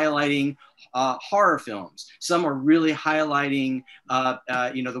really highlighting horror films. Some are really highlighting,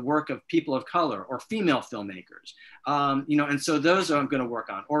 the work of people of color or female filmmakers. And so those I'm going to work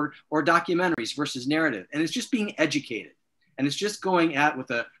on, or documentaries versus narrative. And it's just being educated. And it's just going at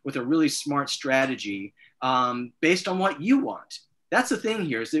with a really smart strategy based on what you want. That's the thing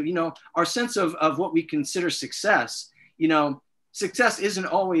here, is that, our sense of what we consider success, success isn't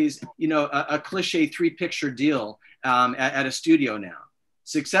always, a cliche 3-picture deal at a studio now.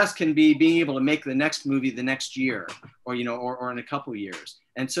 Success can be being able to make the next movie the next year, or in a couple of years.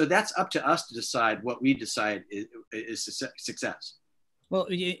 And so that's up to us to decide what we decide is success. Well,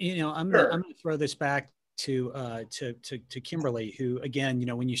 I'm going to throw this back to Kimberly, who, again,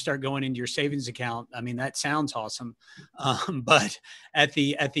 when you start going into your savings account, I mean, that sounds awesome. But at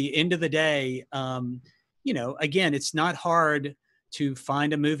the end of the day, again, it's not hard to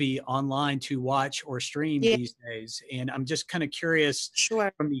find a movie online to watch or stream these days. And I'm just kind of curious,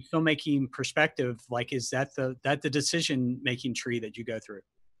 from the filmmaking perspective, like, is that the decision-making tree that you go through?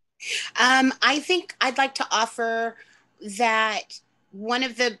 I think I'd like to offer that one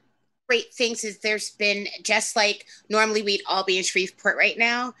of the great things is there's been, just like normally we'd all be in Shreveport right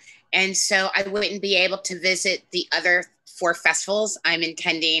now, and so I wouldn't be able to visit the other 4 festivals I'm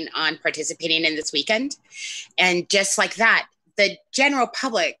intending on participating in this weekend. And just like that, the general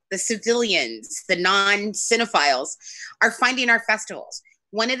public, the civilians, the non-cinephiles are finding our festivals.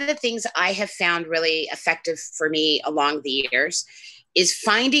 One of the things I have found really effective for me along the years is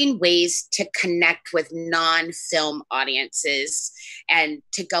finding ways to connect with non-film audiences and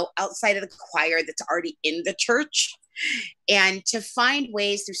to go outside of the choir that's already in the church, and to find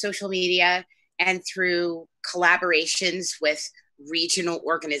ways through social media and through collaborations with regional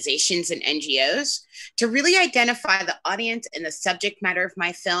organizations and NGOs to really identify the audience and the subject matter of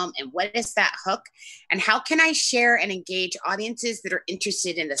my film and what is that hook and how can I share and engage audiences that are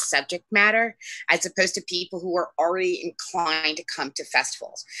interested in the subject matter as opposed to people who are already inclined to come to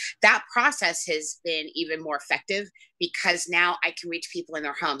festivals. That process has been even more effective because now I can reach people in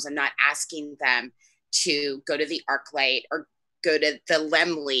their homes. I'm not asking them to go to the ArcLight or go to the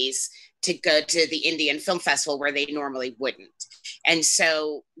Laemmle's to go to the Indian Film Festival where they normally wouldn't. And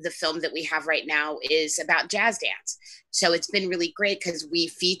so the film that we have right now is about jazz dance. So it's been really great because we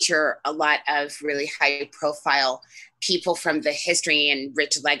feature a lot of really high profile people from the history and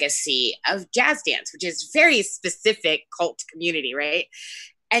rich legacy of jazz dance, which is very specific cult community, right?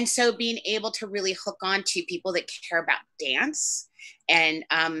 And so being able to really hook on to people that care about dance, and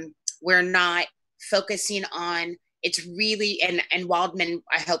we're not focusing on, it's really, and Waldman,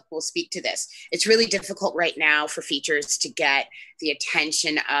 I hope will speak to this. It's really difficult right now for features to get the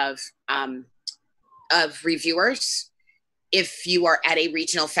attention of reviewers if you are at a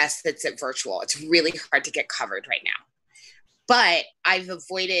regional fest that's at virtual. It's really hard to get covered right now. But I've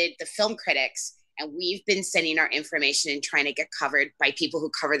avoided the film critics, and we've been sending our information and trying to get covered by people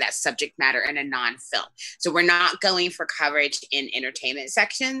who cover that subject matter in a non-film. So we're not going for coverage in entertainment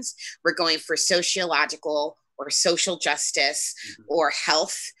sections. We're going for sociological or social justice or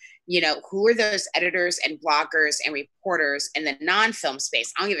health. You know, who are those editors and bloggers and reporters in the non-film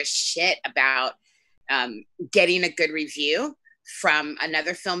space? I don't give a shit about getting a good review. From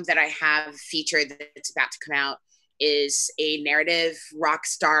another film that I have featured that's about to come out is a narrative rock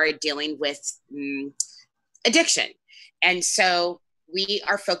star dealing with addiction. And so we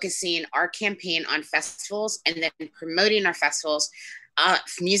are focusing our campaign on festivals and then promoting our festivals,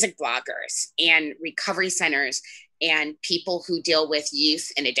 music bloggers and recovery centers and people who deal with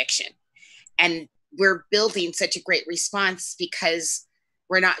youth and addiction. And we're building such a great response because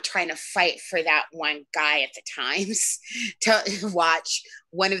we're not trying to fight for that one guy at the Times to watch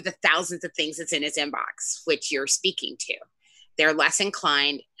one of the thousands of things that's in his inbox, which you're speaking to. They're less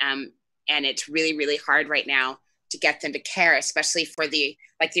inclined, and it's really, really hard right now to get them to care, especially for the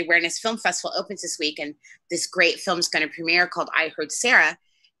Awareness Film Festival opens this week, and this great film is going to premiere called I Heard Sarah.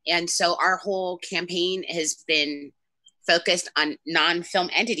 And so our whole campaign has been focused on non-film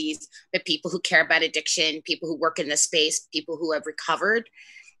entities, but people who care about addiction, people who work in the space, people who have recovered.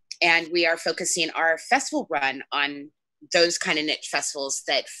 And we are focusing our festival run on those kind of niche festivals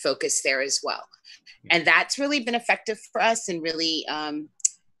that focus there as well. And that's really been effective for us. And really,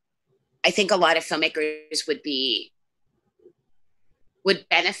 I think a lot of filmmakers would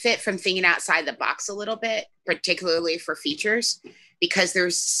benefit from thinking outside the box a little bit, particularly for features, because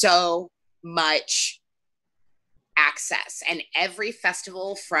there's so much access, and every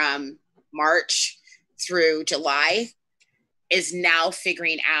festival from March through July is now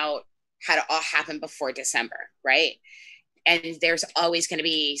figuring out how to all happen before December, right? And there's always going to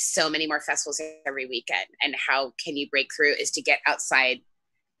be so many more festivals every weekend. And how can you break through is to get outside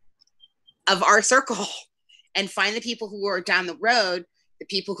of our circle and find the people who are down the road, the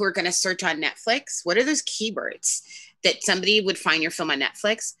people who are going to search on Netflix. What are those keywords that somebody would find your film on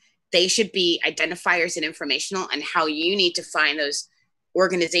Netflix? They should be identifiers and informational, and how you need to find those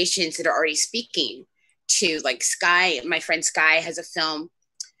organizations that are already speaking to, like Sky. My friend Sky has a film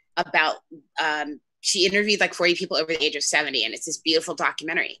about, she interviewed like 40 people over the age of 70, and it's this beautiful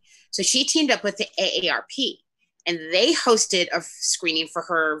documentary. So she teamed up with the AARP, and they hosted a screening for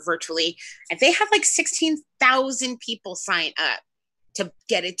her virtually. And they had like 16,000 people sign up to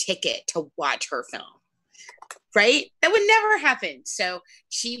get a ticket to watch her film. Right? That would never happen. So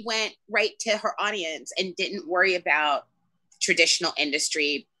she went right to her audience and didn't worry about traditional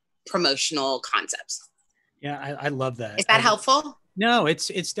industry promotional concepts. Yeah, I love that. Is that helpful? No, it's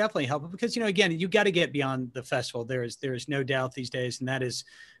definitely helpful because, you know, again, you got to get beyond the festival. There is no doubt these days, and that is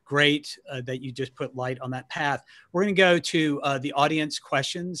great that you just put light on that path. We're going to go to the audience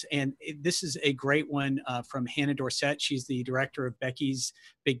questions, and this is a great one from Hannah Dorsett. She's the director of Becky's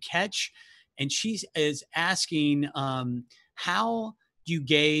Big Catch. And she is asking, how do you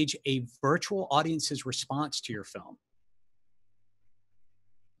gauge a virtual audience's response to your film?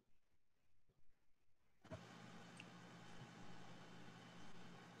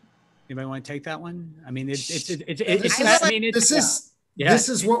 Anybody want to take that one? I mean, this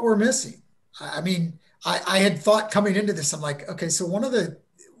is what we're missing. I mean, I had thought coming into this, I'm like, okay, so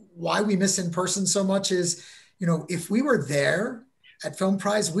why we miss in person so much is, if we were there at Film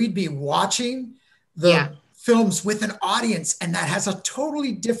Prize, we'd be watching the films with an audience, and that has it's a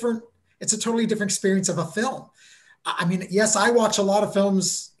totally different experience of a film. I mean, yes, I watch a lot of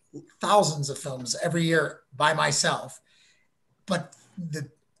films, thousands of films every year by myself, but the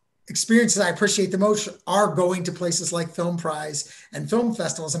experiences I appreciate the most are going to places like Film Prize and film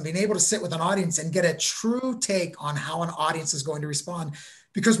festivals and being able to sit with an audience and get a true take on how an audience is going to respond,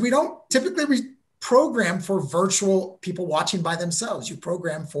 because we don't typically program for virtual people watching by themselves. You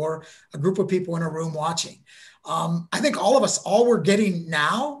program for a group of people in a room watching. I think all we're getting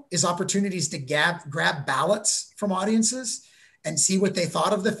now is opportunities to grab ballots from audiences and see what they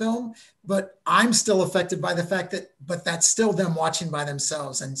thought of the film. But I'm still affected by the fact but that's still them watching by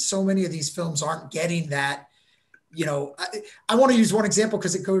themselves. And so many of these films aren't getting that. I want to use one example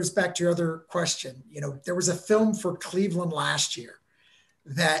because it goes back to your other question. There was a film for Cleveland last year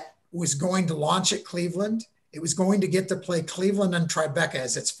that was going to launch at Cleveland. It was going to get to play Cleveland and Tribeca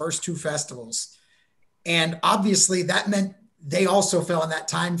as its first two festivals. And obviously that meant they also fell in that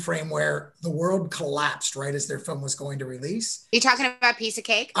time frame where the world collapsed right as their film was going to release. You're talking about Piece of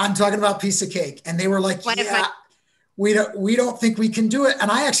Cake? I'm talking about Piece of Cake. And they were like, we don't think we can do it. And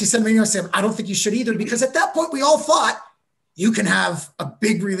I actually sent them an email saying, I don't think you should either, because at that point we all thought you can have a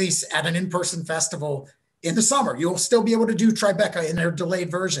big release at an in-person festival in the summer. You'll still be able to do Tribeca in their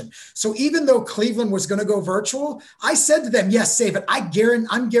delayed version. So even though Cleveland was going to go virtual, I said to them, yes, save it. I'm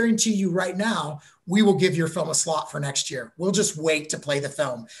guarantee you right now, we will give your film a slot for next year. We'll just wait to play the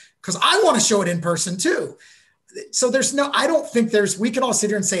film because I want to show it in person too. So I don't think we can all sit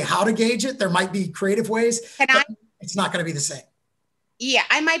here and say how to gauge it. There might be creative ways, but it's not going to be the same. Yeah,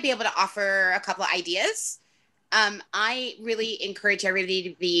 I might be able to offer a couple of ideas. I really encourage everybody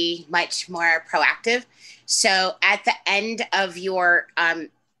to be much more proactive. So at the end of your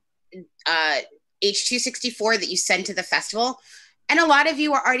H264 that you send to the festival, and a lot of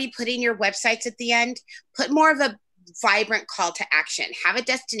you are already putting your websites at the end, put more of a vibrant call to action. Have a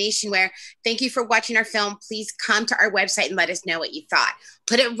destination where, thank you for watching our film. Please come to our website and let us know what you thought.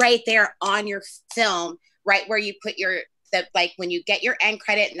 Put it right there on your film, right where you put when you get your end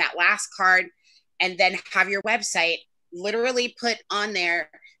credit and that last card, and then have your website literally put on there.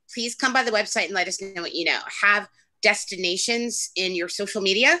 Please come by the website and let us know what you know. Have destinations in your social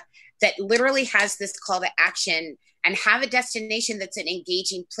media that literally has this call to action, and have a destination that's an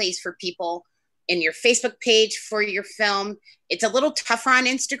engaging place for people in your Facebook page for your film. It's a little tougher on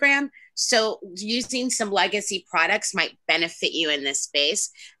Instagram, so using some legacy products might benefit you in this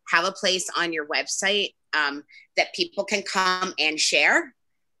space. Have a place on your website that people can come and share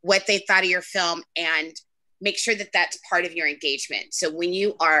what they thought of your film, and make sure that that's part of your engagement. So when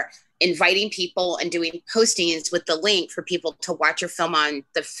you are inviting people and doing postings with the link for people to watch your film on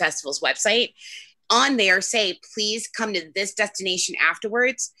the festival's website, on there say, please come to this destination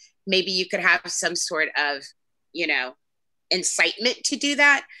afterwards. Maybe you could have some sort of, incitement to do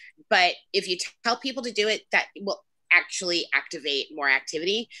that. But if you tell people to do it, that will actually activate more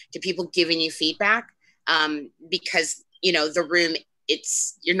activity to people giving you feedback. Because, the room,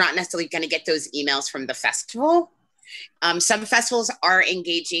 you're not necessarily going to get those emails from the festival. Some festivals are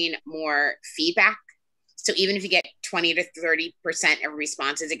engaging more feedback. So even if you get 20 to 30% of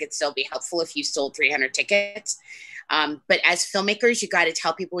responses, it could still be helpful if you sold 300 tickets. But as filmmakers, you got to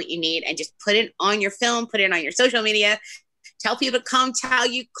tell people what you need and just put it on your film, put it on your social media, tell people to come, tell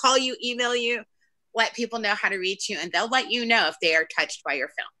you, call you, email you, let people know how to reach you, and they'll let you know if they are touched by your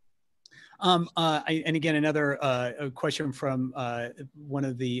film. And again, another question from one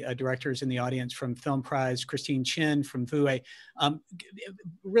of the directors in the audience from Film Prize, Christine Chin from Vue.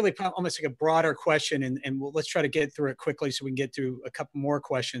 Really almost like a broader question, and let's try to get through it quickly so we can get through a couple more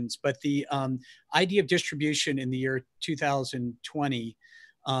questions. But the idea of distribution in the year 2020,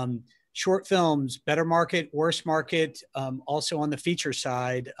 short films, better market, worse market. Also on the feature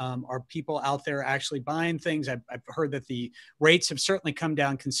side, are people out there actually buying things? I've heard that the rates have certainly come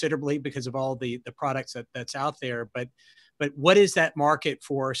down considerably because of all the products that's out there. But what is that market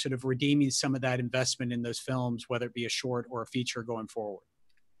for sort of redeeming some of that investment in those films, whether it be a short or a feature going forward?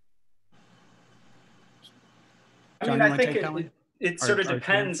 John, I think it sort of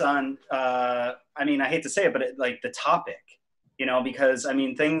depends on, I hate to say it, but like the topic. Because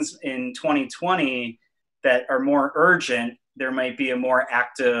things in 2020 that are more urgent, there might be a more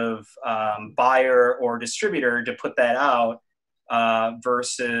active buyer or distributor to put that out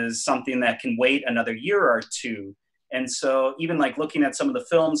versus something that can wait another year or two. And so even like looking at some of the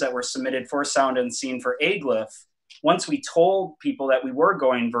films that were submitted for Sound Unseen for AGLIF, once we told people that we were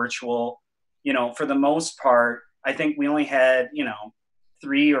going virtual, you know, for the most part, I think we only had, you know,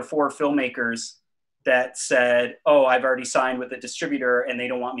 3 or 4 filmmakers that said, oh, I've already signed with a distributor and they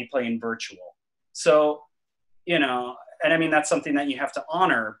don't want me playing virtual. So, you know, and I mean, that's something that you have to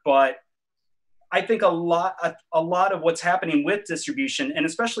honor, but I think a lot of what's happening with distribution, and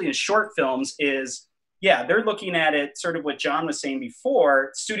especially in short films, is, yeah, they're looking at it sort of what John was saying before.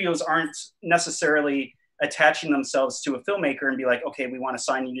 Studios aren't necessarily attaching themselves to a filmmaker and be like, okay, we want to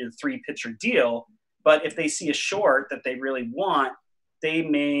sign you to a 3-picture deal. But if they see a short that they really want, they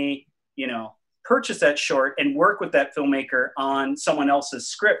may, you know, purchase that short and work with that filmmaker on someone else's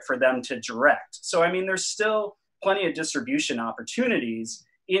script for them to direct. So, I mean, there's still plenty of distribution opportunities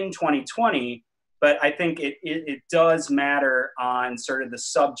in 2020, but I think it does matter on sort of the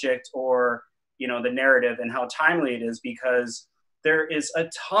subject or, you know, the narrative and how timely it is, because there is a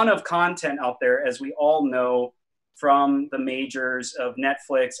ton of content out there, as we all know, from the majors of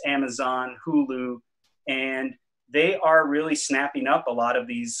Netflix, Amazon, Hulu, and they are really snapping up a lot of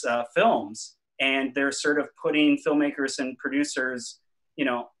these films. And they're sort of putting filmmakers and producers, you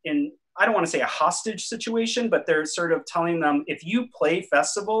know, in, I don't want to say a hostage situation, but they're sort of telling them, if you play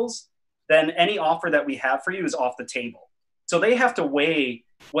festivals, then any offer that we have for you is off the table. So they have to weigh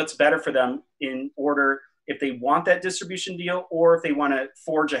what's better for them in order, if they want that distribution deal or if they want to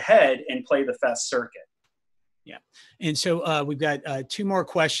forge ahead and play the fest circuit. Yeah. And so we've got 2 more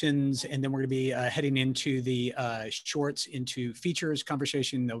questions, and then we're going to be heading into the shorts into features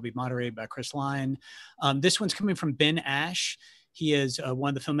conversation that will be moderated by Chris Lyon. This one's coming from Ben Ash. He is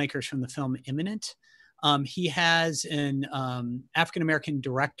one of the filmmakers from the film Imminent. He has an African-American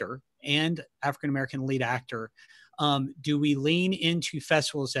director and African-American lead actor. Do we lean into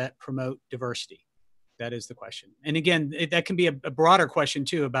festivals that promote diversity? That is the question. And again, that can be a broader question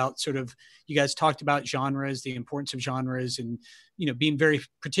too, about sort of, you guys talked about genres, the importance of genres, and, you know, being very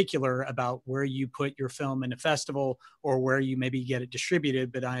particular about where you put your film in a festival or where you maybe get it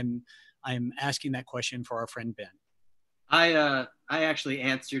distributed. But I'm asking that question for our friend Ben. I actually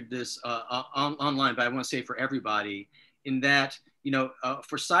answered this online, but I want to say for everybody, in that, you know,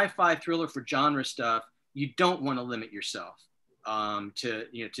 for sci-fi, thriller, for genre stuff, you don't want to limit yourself to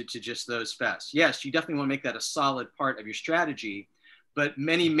just those fests. Yes, you definitely want to make that a solid part of your strategy, but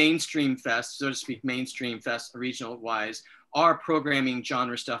many mainstream fests, so to speak, mainstream fests, regional wise, are programming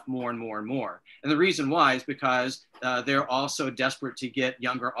genre stuff more and more and more. And the reason why is because they're also desperate to get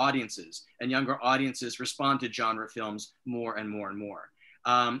younger audiences, and younger audiences respond to genre films more and more and more.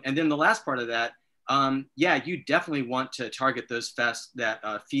 And then the last part of that, yeah, you definitely want to target those fests that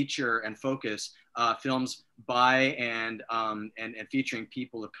feature and focus films by and featuring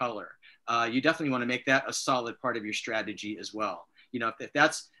people of color. You definitely want to make that a solid part of your strategy as well. You know, if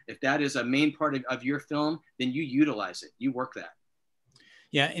that is a main part of your film, then you utilize it, you work that.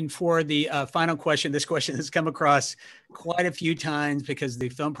 Yeah, and for the final question, this question has come across quite a few times because the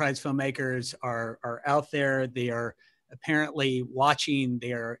Film Prize filmmakers are out there. They are apparently watching.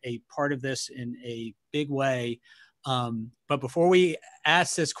 They are a part of this in a big way. But before we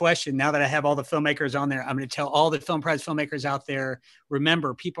ask this question, now that I have all the filmmakers on there, I'm going to tell all the Film Prize filmmakers out there,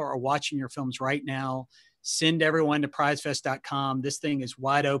 remember, people are watching your films right now. Send everyone to prizefest.com. This thing is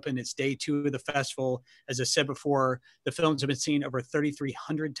wide open. It's day 2 of the festival. As I said before, the films have been seen over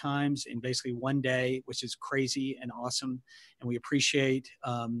 3,300 times in basically one day, which is crazy and awesome. And we appreciate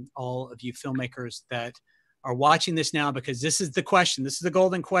all of you filmmakers that are watching this now, because this is the question. This is the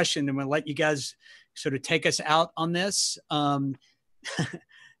golden question. And we'll let you guys sort of take us out on this. And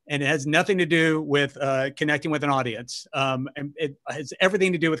it has nothing to do with connecting with an audience. And it has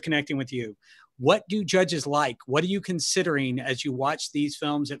everything to do with connecting with you. What do judges like? What are you considering as you watch these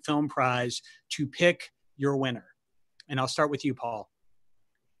films at Film Prize to pick your winner? And I'll start with you, Paul.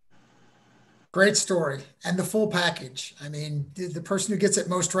 Great story and the full package. I mean, the person who gets it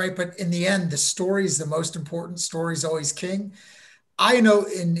most right, but in the end, the story is the most important. Story is always king. I know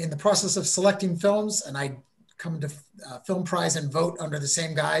in the process of selecting films, and I come to Film Prize and vote under the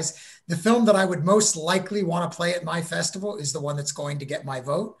same guys, the film that I would most likely want to play at my festival is the one that's going to get my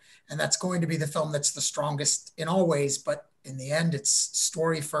vote. And that's going to be the film that's the strongest in all ways. But in the end, it's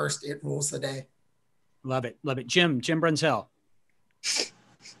story first. It rules the day. Love it. Love it. Jim Brunzell.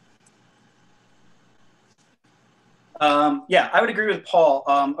 Yeah, I would agree with Paul.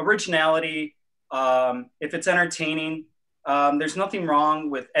 Originality, if it's entertaining, there's nothing wrong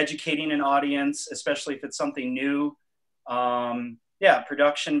with educating an audience, especially if it's something new. Yeah,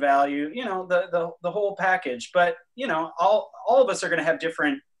 production value, you know, the whole package. But, you know, all of us are going to have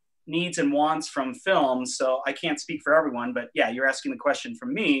different needs and wants from films. So I can't speak for everyone, but yeah, you're asking the question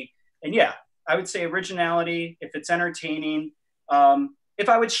from me. And yeah, I would say originality, if it's entertaining, if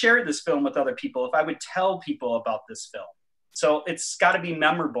I would share this film with other people, if I would tell people about this film. So it's got to be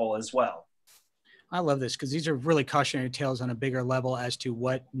memorable as well. I love this because these are really cautionary tales on a bigger level as to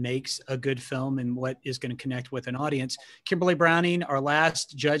what makes a good film and what is going to connect with an audience. Kimberly Browning, our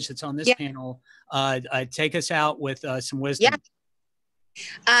last judge that's on this panel, take us out with some wisdom.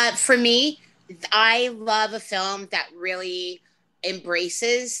 For me, I love a film that really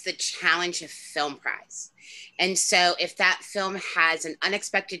embraces the challenge of Film Prize. And so if that film has an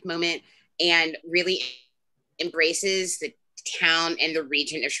unexpected moment and really embraces the town and the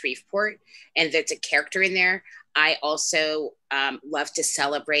region of Shreveport, and there's a character in there, I also love to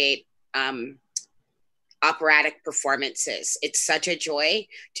celebrate operatic performances. It's such a joy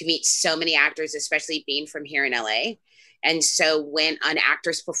to meet so many actors, especially being from here in LA. And so when an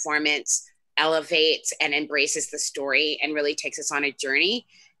actor's performance elevates and embraces the story and really takes us on a journey,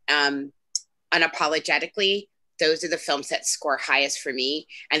 unapologetically, those are the films that score highest for me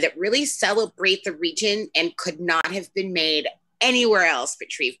and that really celebrate the region and could not have been made anywhere else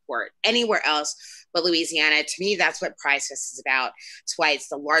but Shreveport, anywhere else but Louisiana. To me, that's what Prize Fest is about. It's why it's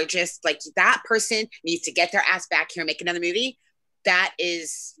the largest. Like, that person needs to get their ass back here and make another movie. That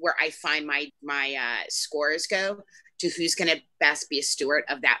is where I find my scores go to who's going to best be a steward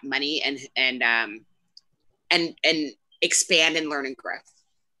of that money and expand and learn and grow.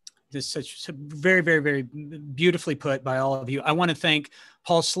 This is such very, very, very beautifully put by all of you. I want to thank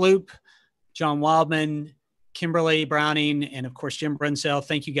Paul Sloop, John Wildman, Kimberly Browning, and of course, Jim Brunzell.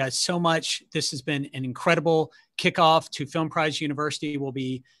 Thank you guys so much. This has been an incredible kickoff to Film Prize University. We'll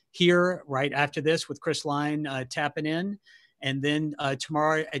be here right after this with Chris Line tapping in. And then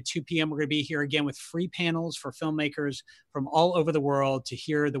tomorrow at 2 p.m., we're going to be here again with free panels for filmmakers from all over the world to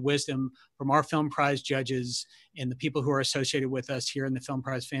hear the wisdom from our Film Prize judges and the people who are associated with us here in the Film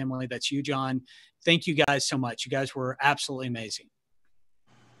Prize family. That's you, John. Thank you guys so much. You guys were absolutely amazing.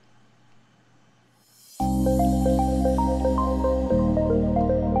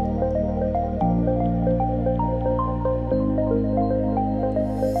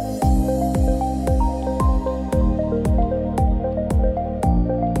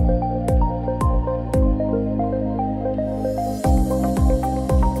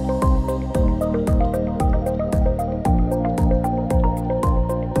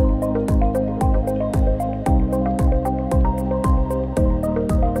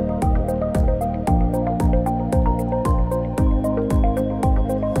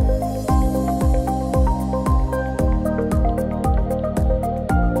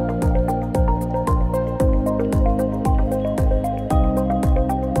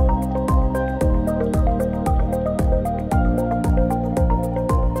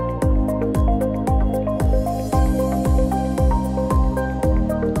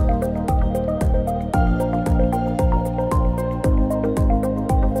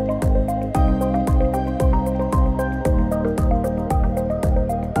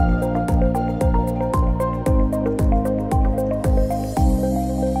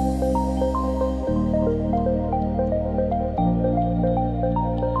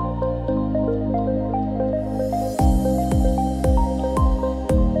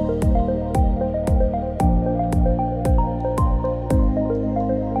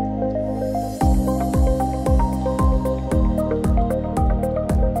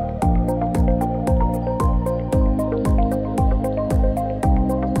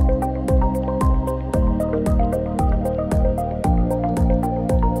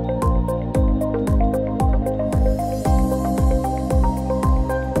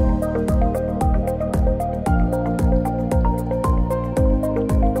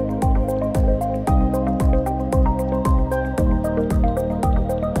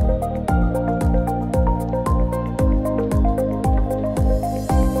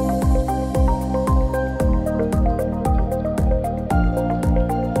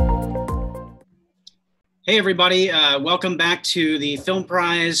 Hey everybody, welcome back to the Film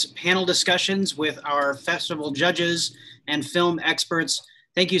Prize panel discussions with our festival judges and film experts.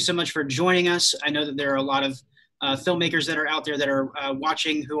 Thank you so much for joining us. I know that there are a lot of filmmakers that are out there that are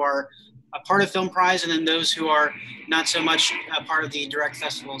watching who are a part of Film Prize, and then those who are not so much a part of the direct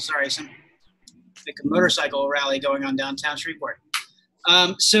festival. Sorry, some like a motorcycle rally going on downtown Shreveport.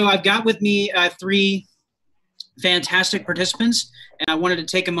 So I've got with me three fantastic participants, and I wanted to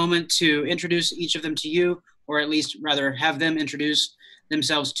take a moment to introduce each of them to you, or at least rather have them introduce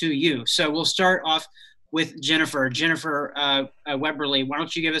themselves to you. So we'll start off with Jennifer. Jennifer Weberly, why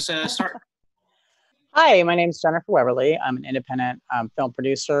don't you give us a start? Hi, my name is Jennifer Weberly. I'm an independent film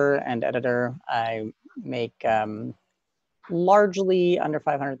producer and editor. I make largely under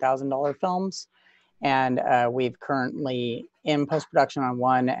 $500,000 films. And we've currently in post-production on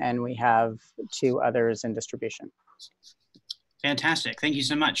one, and we have 2 others in distribution. Fantastic. Thank you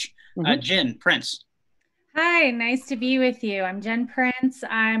so much. Mm-hmm. Jen Prince. Hi, nice to be with you. I'm Jen Prince.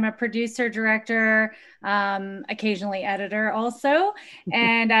 I'm a producer, director, occasionally editor also.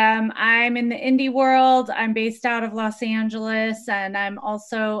 And I'm in the indie world. I'm based out of Los Angeles, and I'm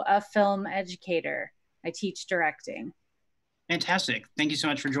also a film educator. I teach directing. Fantastic. Thank you so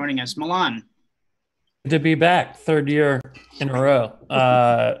much for joining us. Milan. Good to be back, 3rd year in a row.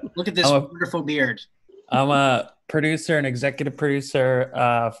 Look at this wonderful beard. I'm a producer and executive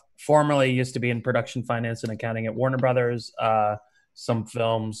producer. Formerly used to be in production, finance, and accounting at Warner Brothers. Some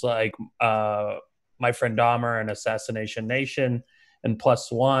films like My Friend Dahmer and Assassination Nation and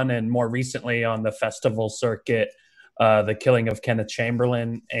Plus One, and more recently on the festival circuit, The Killing of Kenneth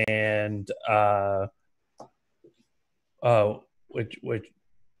Chamberlain and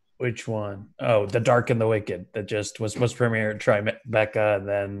which one? Oh, The Dark and the Wicked, that just was premiered at Tribeca,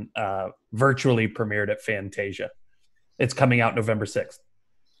 then virtually premiered at Fantasia. It's coming out November 6th.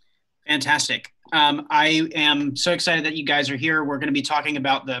 Fantastic. I am so excited that you guys are here. We're going to be talking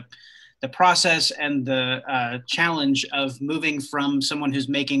about the process and the challenge of moving from someone who's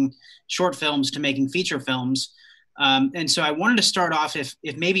making short films to making feature films. And so I wanted to start off if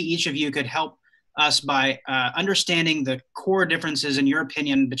maybe each of you could help us by understanding the core differences, in your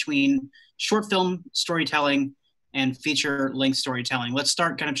opinion, between short film storytelling and feature-length storytelling. Let's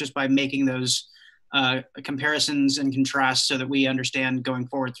start kind of just by making those comparisons and contrasts so that we understand going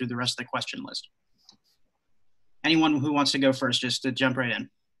forward through the rest of the question list. Anyone who wants to go first, just to jump right in.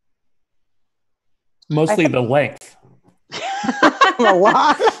 Mostly the length. A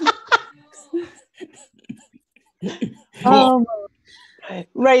lot. Cool.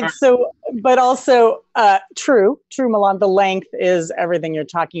 Right. So, but also true, Milan, the length is everything you're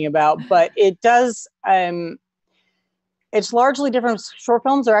talking about, but it does, it's largely different. Short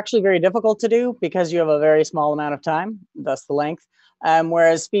films are actually very difficult to do because you have a very small amount of time, thus the length.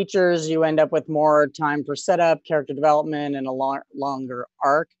 Whereas features, you end up with more time for setup, character development, and a longer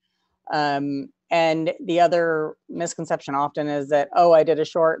arc. And the other misconception often is that, oh, I did a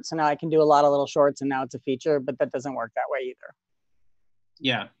short, so now I can do a lot of little shorts and now it's a feature, but that doesn't work that way either.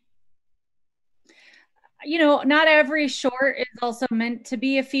 Yeah. You know, not every short is also meant to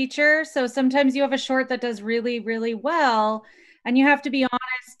be a feature. So sometimes you have a short that does really, really well, and you have to be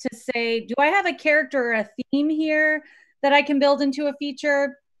honest to say, do I have a character or a theme here that I can build into a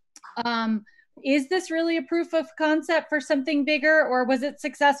feature? Is this really a proof of concept for something bigger, or was it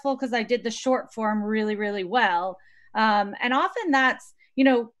successful because I did the short form really, really well? And often that's, you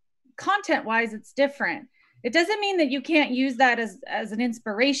know, content-wise, it's different. It doesn't mean that you can't use that as an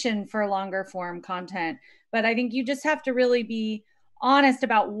inspiration for longer form content, but I think you just have to really be honest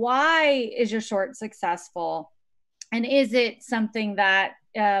about why is your short successful, and is it something that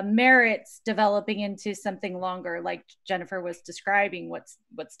merits developing into something longer, like Jennifer was describing. What's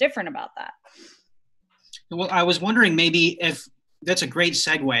different about that? Well, I was wondering maybe if that's a great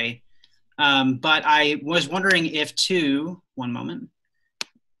segue, but I was wondering if too, one moment.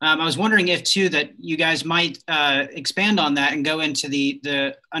 I was wondering if too that you guys might expand on that and go into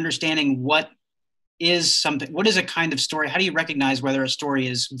the understanding what is a kind of story. How do you recognize whether a story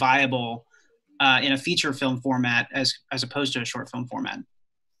is viable in a feature film format as opposed to a short film format?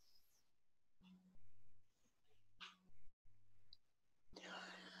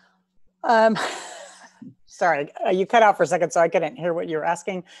 Sorry, you cut out for a second, so I couldn't hear what you were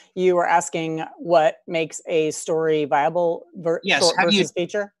asking. You were asking what makes a story viable short versus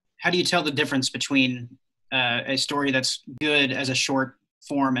feature? How do you tell the difference between a story that's good as a short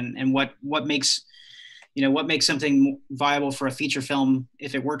form and what makes something viable for a feature film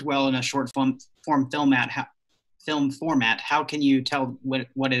if it worked well in a short film format? How can you tell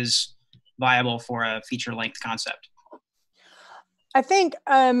what is viable for a feature length concept? I think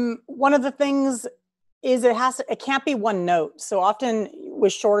one of the things is it can't be one note. So often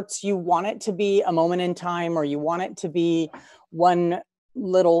with shorts, you want it to be a moment in time, or you want it to be one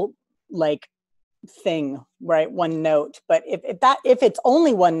little thing, right? One note. But if it's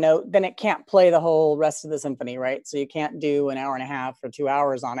only one note, then it can't play the whole rest of the symphony, right? So you can't do an hour and a half or 2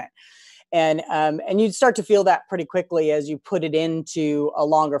 hours on it. And you'd start to feel that pretty quickly as you put it into a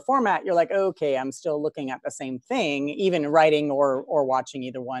longer format. You're like, okay, I'm still looking at the same thing, even writing or watching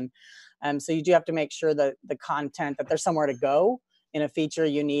either one. So you do have to make sure that the content, that there's somewhere to go. In a feature,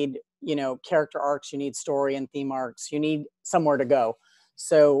 you need, character arcs, you need story and theme arcs, you need somewhere to go.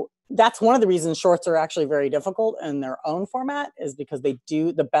 So that's one of the reasons shorts are actually very difficult in their own format, is because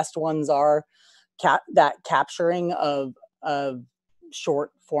the best ones are that capturing of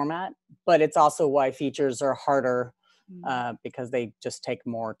short format, but it's also why features are harder, because they just take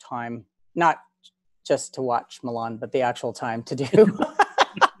more time, not just to watch Milan, but the actual time to do.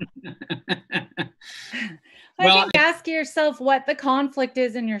 I think ask yourself what the conflict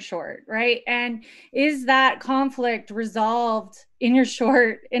is in your short, right? And is that conflict resolved in your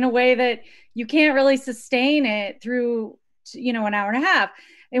short in a way that you can't really sustain it through, an hour and a half?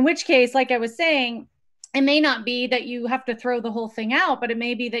 In which case, like I was saying, it may not be that you have to throw the whole thing out, but it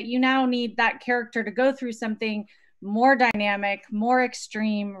may be that you now need that character to go through something more dynamic, more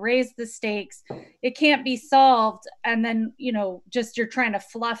extreme, raise the stakes. It can't be solved. And then, just you're trying to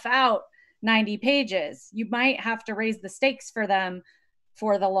fluff out 90 pages. You might have to raise the stakes for them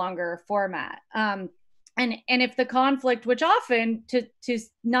for the longer format. And if the conflict, which often to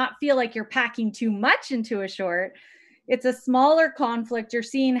not feel like you're packing too much into a short, it's a smaller conflict. You're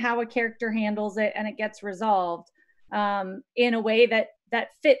seeing how a character handles it and it gets resolved in a way that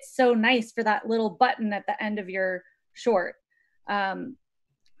fits so nice for that little button at the end of your short.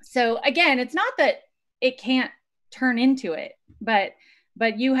 So again, it's not that it can't turn into it, but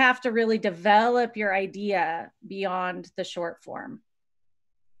you have to really develop your idea beyond the short form.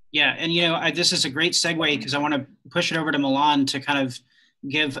 Yeah, and this is a great segue, because I want to push it over to Milan to kind of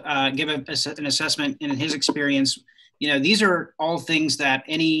give an assessment in his experience. These are all things that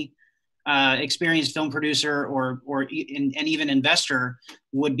any experienced film producer and even investor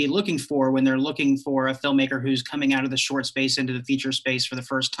would be looking for when they're looking for a filmmaker who's coming out of the short space into the feature space for the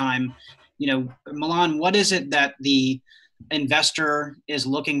first time. Milan, what is it that the investor is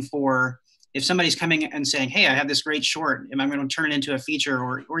looking for if somebody's coming and saying, hey, I have this great short, am I going to turn it into a feature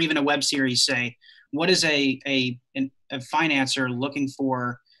or even a web series? Say, what is a financer looking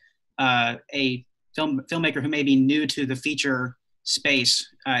for a filmmaker who may be new to the feature space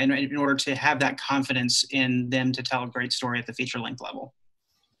in order to have that confidence in them to tell a great story at the feature length level?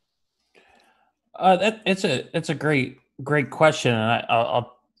 It's a great question, and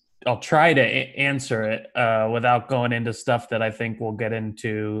I'll try to answer it without going into stuff that I think we'll get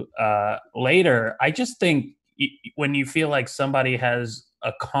into later. I just think when you feel like somebody has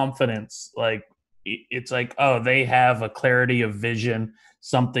a confidence, like it's like, oh, they have a clarity of vision,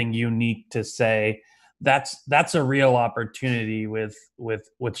 something unique to say. That's a real opportunity with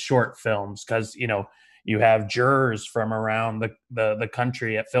short films, because you have jurors from around the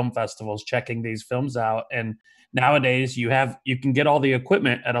country at film festivals checking these films out, and nowadays you can get all the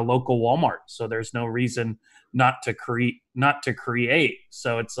equipment at a local Walmart, so there's no reason not to create.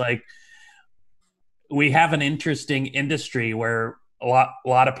 So it's like we have an interesting industry where a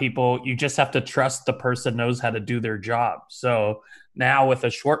lot of people, you just have to trust the person knows how to do their job. So now with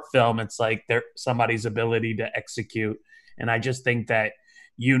a short film, it's like somebody's ability to execute, and I just think that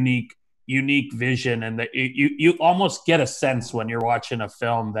unique vision, and that you almost get a sense when you're watching a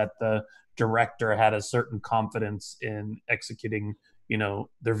film that the director had a certain confidence in executing,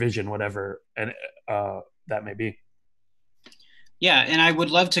 their vision, whatever and that may be. Yeah, and I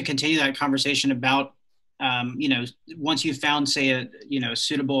would love to continue that conversation about, once you've found, say, a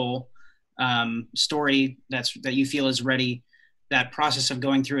suitable story that you feel is ready, that process of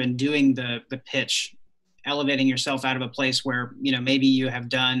going through and doing the pitch, elevating yourself out of a place where maybe you have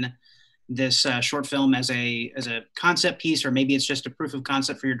done this short film as a concept piece, or maybe it's just a proof of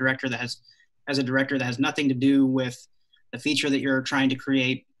concept for your director that has nothing to do with the feature that you're trying to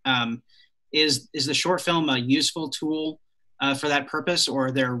create. Is the short film a useful tool for that purpose, or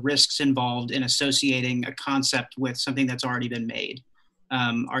are there risks involved in associating a concept with something that's already been made?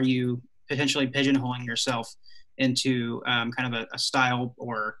 Are you potentially pigeonholing yourself into kind of a style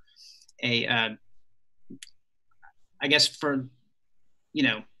or I guess for,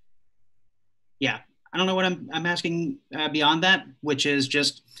 yeah, I don't know what I'm asking beyond that, which is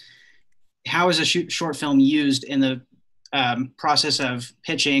just how is a short film used in the process of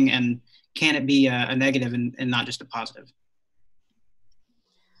pitching, and can it be a negative and not just a positive?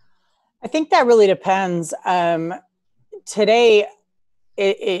 I think that really depends. Today,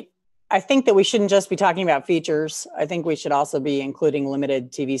 I think that we shouldn't just be talking about features. I think we should also be including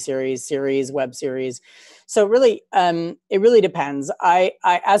limited TV series, web series. So really, it really depends. I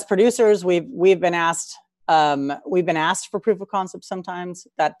as producers, we've been asked for proof of concept sometimes.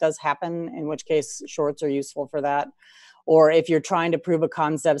 That does happen, in which case shorts are useful for that. Or if you're trying to prove a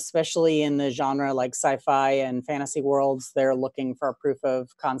concept, especially in the genre like sci-fi and fantasy worlds, they're looking for a proof of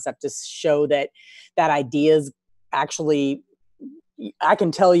concept to show that idea is actually, I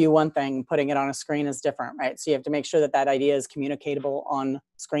can tell you one thing, putting it on a screen is different, right? So you have to make sure that that idea is communicatable on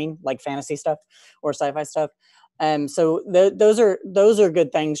screen, like fantasy stuff or sci-fi stuff. So those are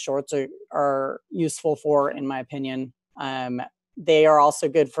good things shorts are useful for, in my opinion. They are also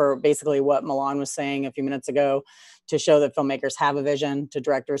good for basically what Milan was saying a few minutes ago, to show that filmmakers have a vision, to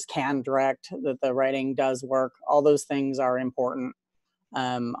directors can direct, that the writing does work. All those things are important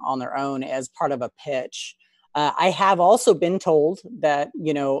on their own as part of a pitch. I have also been told that,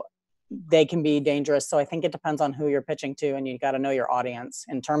 you know, they can be dangerous. So I think it depends on who you're pitching to, and you got to know your audience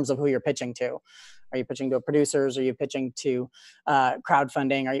in terms of who you're pitching to. Are you pitching to producers? Are you pitching to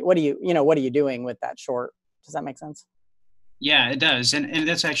crowdfunding? What are you doing with that short? Does that make sense? Yeah, it does. And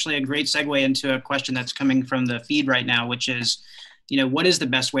that's actually a great segue into a question that's coming from the feed right now, which is, you know, what is the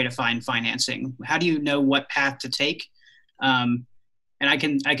best way to find financing? How do you know what path to take? And I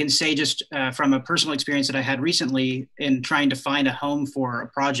can say just from a personal experience that I had recently in trying to find a home for a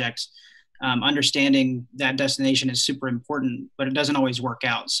project, understanding that destination is super important, but it doesn't always work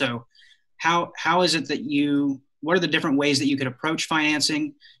out. So how is it that what are the different ways that you could approach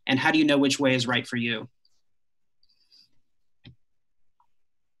financing, and how do you know which way is right for you?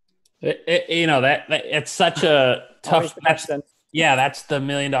 You know, that it's such a tough question. Yeah, that's the $1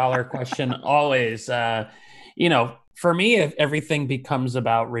 million question always. You know, for me, if everything becomes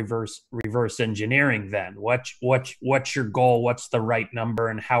about reverse engineering, then what's your goal? What's the right number,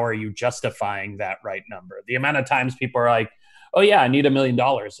 and how are you justifying that right number? The amount of times people are like, "Oh yeah, I need $1 million,"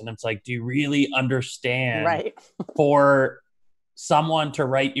 and it's like, do you really understand? Right. For someone to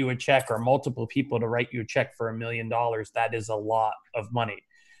write you a check, or multiple people to write you a check for $1 million, that is a lot of money.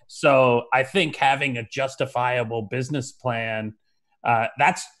 So I think having a justifiable business plan,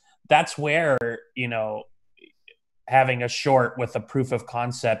 that's where, you know, having a short with a proof of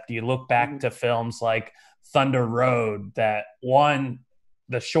concept, you look back to films like Thunder Road that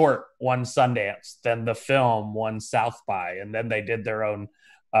the short won Sundance, then the film won South by, and then they did their own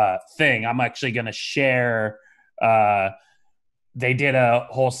thing. I'm actually going to share, they did a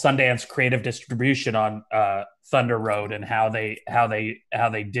whole Sundance creative distribution on Thunder Road and how they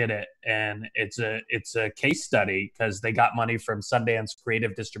did it, and it's a case study because they got money from Sundance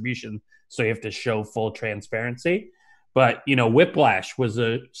creative distribution, so you have to show full transparency. But you know, Whiplash was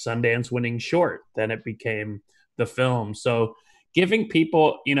a Sundance winning short, then it became the film. So giving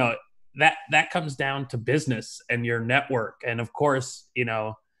people, you know, that comes down to business and your network, and of course, you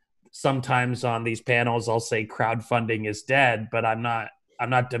know, sometimes on these panels I'll say crowdfunding is dead, but I'm not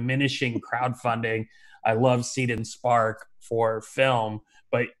diminishing crowdfunding. I love Seed and Spark for film,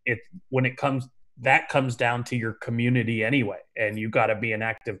 but that comes down to your community anyway, and you got to be an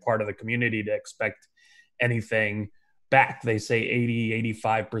active part of the community to expect anything back. They say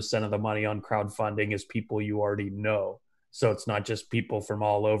 85% of the money on crowdfunding is people you already know, so it's not just people from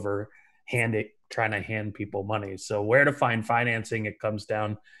all over trying to hand people money. So where to find financing, it comes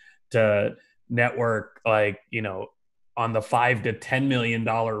down to network. Like, you know, on the $5 to $10 million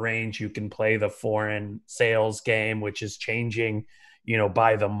range, you can play the foreign sales game, which is changing, you know,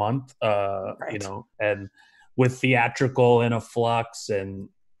 by the month, right. You know, and with theatrical in a flux, and,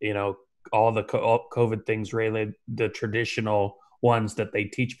 you know, all the COVID things related, the traditional ones that they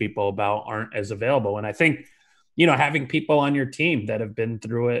teach people about aren't as available. And I think, you know, having people on your team that have been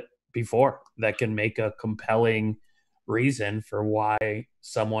through it before, that can make a compelling reason for why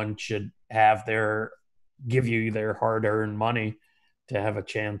someone should give you their hard-earned money to have a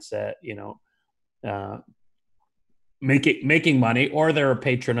chance at, you know, making money, or they're a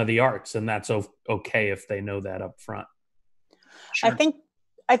patron of the arts, and that's okay if they know that up front. Sure.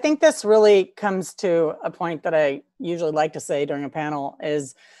 I think this really comes to a point that I usually like to say during a panel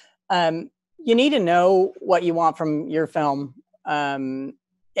is you need to know what you want from your film,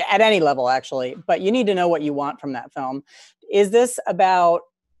 at any level actually, but you need to know what you want from that film. Is this about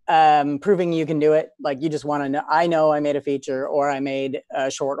proving you can do it? Like, you just want to know, I know I made a feature, or I made a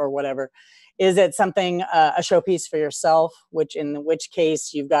short, or whatever. Is it something, a showpiece for yourself, in which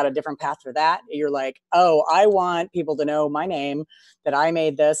case you've got a different path for that? You're like, oh, I want people to know my name, that I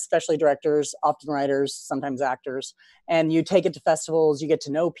made this, especially directors, often writers, sometimes actors. And you take it to festivals, you get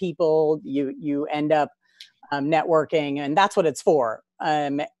to know people, you end up networking, and that's what it's for.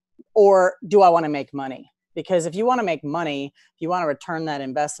 Or do I want to make money? Because if you want to make money, if you want to return that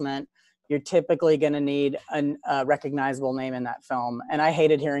investment, you're typically going to need a recognizable name in that film. And I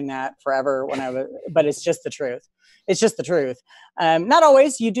hated hearing that forever but it's just the truth. It's just the truth. Not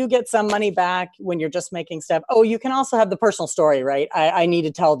always. You do get some money back when you're just making stuff. Oh, you can also have the personal story, right? I need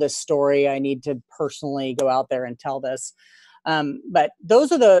to tell this story. I need to personally go out there and tell this. But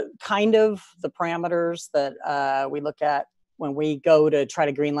those are the kind of the parameters that we look at when we go to try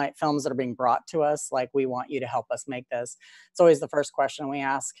to greenlight films that are being brought to us, like, we want you to help us make this, it's always the first question we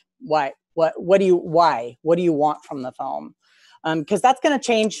ask: why? What do you want from the film? Because that's going to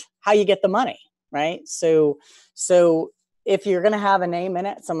change how you get the money, right? So if you're going to have a name in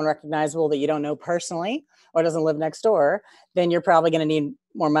it, someone recognizable that you don't know personally or doesn't live next door, then you're probably going to need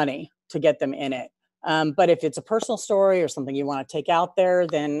more money to get them in it. But if it's a personal story or something you want to take out there,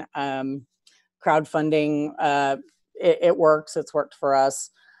 then crowdfunding, it works. It's worked for us.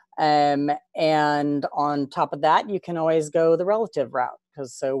 And on top of that, you can always go the relative route,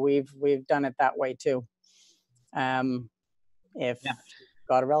 because so we've done it that way too. If you've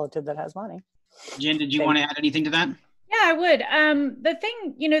got a relative that has money. Jen, did you want to add anything to that? Yeah, I would.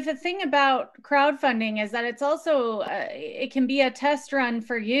 The thing about crowdfunding is that it's also, it can be a test run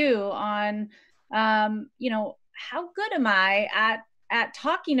for you on, how good am I at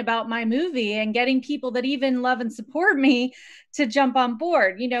talking about my movie and getting people that even love and support me to jump on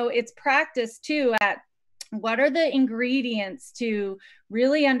board. It's practice too at what are the ingredients to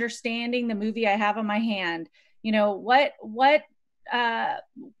really understanding the movie I have on my hand.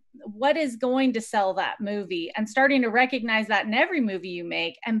 What is going to sell that movie, and starting to recognize that in every movie you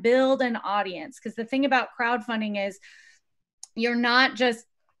make and build an audience. Because the thing about crowdfunding is you're not just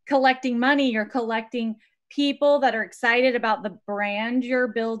collecting money, you're collecting people that are excited about the brand you're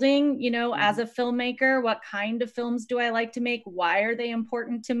building, as a filmmaker. What kind of films do I like to make? Why are they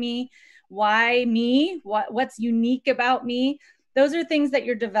important to me? Why me? What's unique about me? Those are things that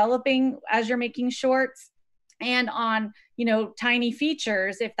you're developing as you're making shorts. And on, tiny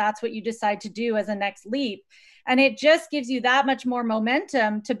features, if that's what you decide to do as a next leap. And it just gives you that much more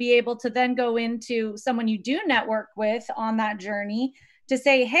momentum to be able to then go into someone you do network with on that journey to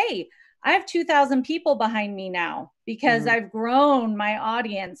say, hey, I have 2,000 people behind me now because I've grown my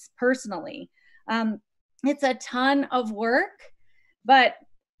audience personally. It's a ton of work, but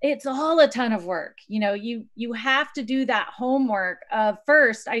it's all a ton of work. You have to do that homework of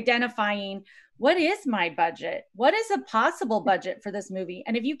first identifying, what is my budget? What is a possible budget for this movie?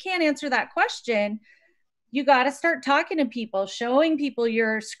 And if you can't answer that question, you got to start talking to people, showing people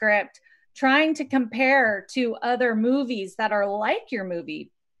your script, trying to compare to other movies that are like your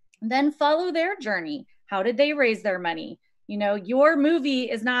movie. Then follow their journey. How did they raise their money? Your movie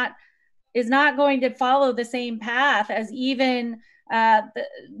is not going to follow the same path as even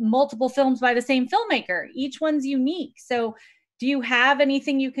multiple films by the same filmmaker. Each one's unique. So do you have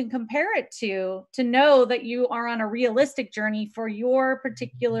anything you can compare it to know that you are on a realistic journey for your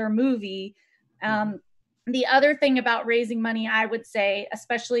particular movie? The other thing about raising money, I would say,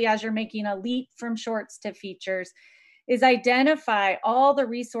 especially as you're making a leap from shorts to features, is identify all the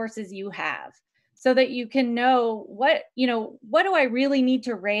resources you have so that you can know what do I really need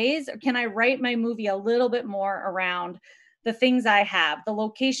to raise, or can I write my movie a little bit more around the things I have, the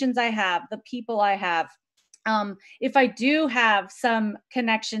locations I have, the people I have. If I do have some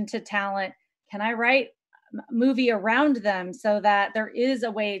connection to talent, can I write a movie around them so that there is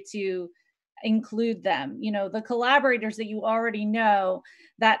a way to include them? The collaborators that you already know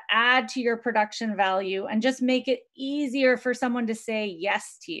that add to your production value and just make it easier for someone to say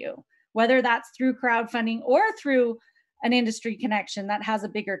yes to you, whether that's through crowdfunding or through an industry connection that has a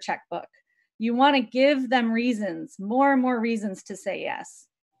bigger checkbook. You want to give them reasons, more and more reasons to say yes.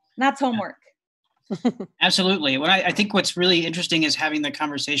 And that's homework. Absolutely. I think what's really interesting is having the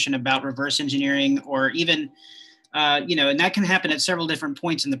conversation about reverse engineering, or even, and that can happen at several different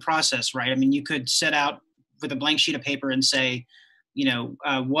points in the process, right? I mean, you could set out with a blank sheet of paper and say,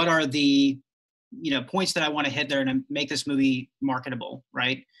 what are the, points that I want to hit there and make this movie marketable,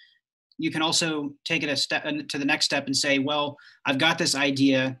 right? You can also take it a step to the next step and say, well, I've got this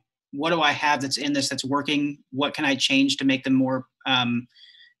idea. What do I have that's in this that's working? What can I change to make them more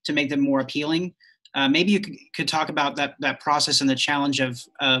appealing? Maybe you could talk about that process and the challenge of,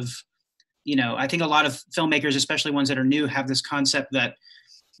 I think a lot of filmmakers, especially ones that are new, have this concept that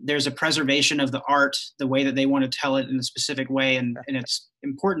there's a preservation of the art, the way that they want to tell it in a specific way. And it's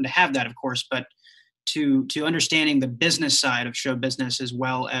important to have that, of course, but to understanding the business side of show business as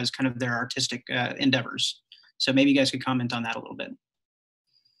well as kind of their artistic endeavors. So maybe you guys could comment on that a little bit.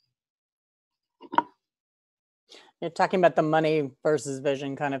 You're talking about the money versus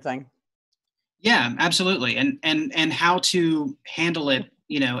vision kind of thing. Yeah, absolutely. And how to handle it,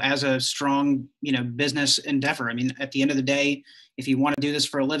 as a strong, business endeavor. I mean, at the end of the day, if you want to do this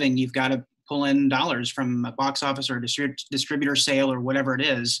for a living, you've got to pull in dollars from a box office or a distributor sale or whatever it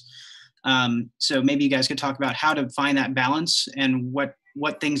is. So maybe you guys could talk about how to find that balance and what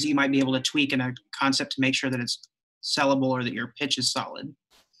things you might be able to tweak in a concept to make sure that it's sellable or that your pitch is solid.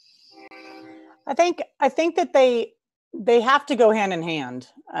 I think that they have to go hand in hand.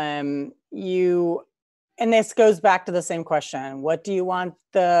 And this goes back to the same question. What do you want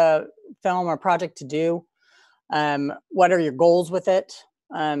the film or project to do? What are your goals with it?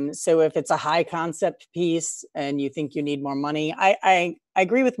 So if it's a high concept piece and you think you need more money, I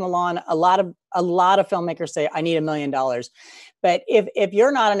agree with Milan. A lot of filmmakers say, I need $1 million. But if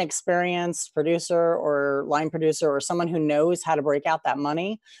you're not an experienced producer or line producer or someone who knows how to break out that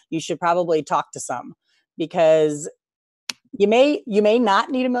money, you should probably talk to some, because you may not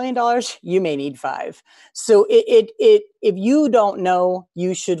need $1 million. You may need 5. So if you don't know,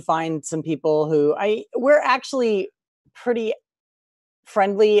 you should find some people who we're actually pretty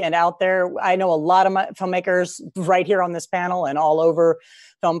friendly and out there. I know a lot of filmmakers right here on this panel and all over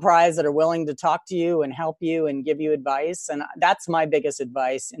Film Prize that are willing to talk to you and help you and give you advice. And that's my biggest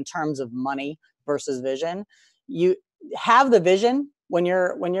advice in terms of money versus vision. You have the vision when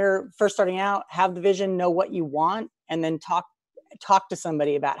you're first starting out, have the vision, know what you want, and then talk to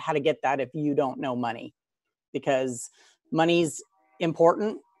somebody about how to get that if you don't know money, because money's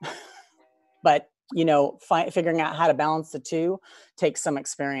important, but figuring out how to balance the two takes some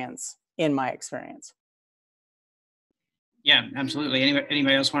experience, in my experience. Yeah, absolutely.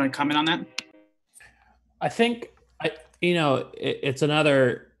 Anybody else want to comment on that? I think it's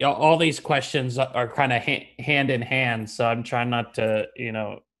another, all these questions are kind of hand in hand. So I'm trying not to,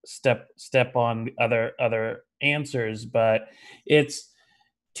 step on other answers, but it's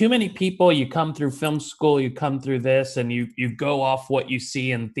too many people. You come through film school, you come through this, and you go off what you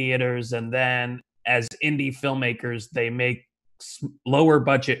see in theaters. And then as indie filmmakers, they make lower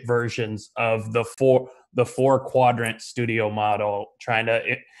budget versions of the four quadrant studio model, trying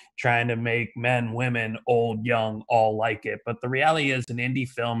to make men, women, old, young, all like it. But the reality is, an indie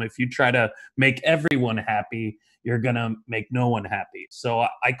film, if you try to make everyone happy, you're gonna make no one happy. So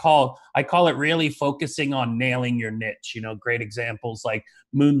I call it really focusing on nailing your niche. Great examples like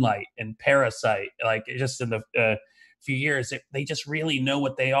Moonlight and Parasite, like just in the few years, they just really know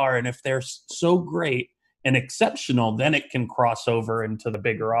what they are. And if they're so great and exceptional, then it can cross over into the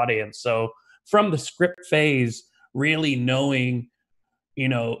bigger audience. So from the script phase, really knowing,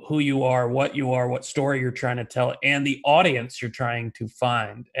 who you are, what story you're trying to tell, and the audience you're trying to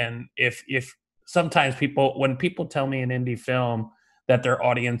find. And if sometimes when people tell me in indie film that their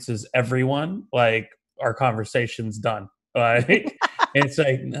audience is everyone, like, our conversation's done. It's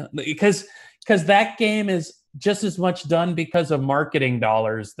like, because that game is just as much done because of marketing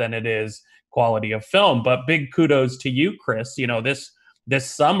dollars than it is quality of film. But big kudos to you, Chris. This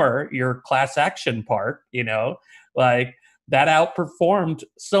summer, your Class Action part, like, that outperformed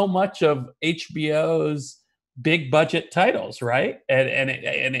so much of HBO's big budget titles, right? And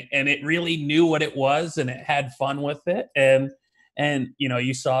it really knew what it was, and it had fun with it. And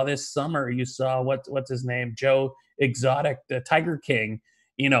you saw this summer, you saw what's his name, Joe Exotic, the Tiger King,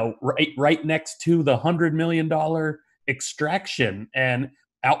 right next to the $100 million Extraction, and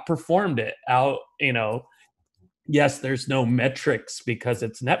outperformed it out. Yes, there's no metrics because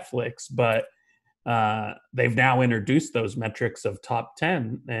it's Netflix, but they've now introduced those metrics of top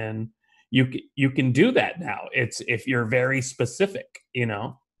 10, and you can do that now. It's if you're very specific,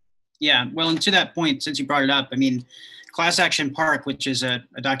 Yeah, well, and to that point, since you brought it up, I mean, Class Action Park, which is a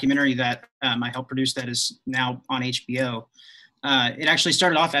documentary that I helped produce that is now on HBO. It actually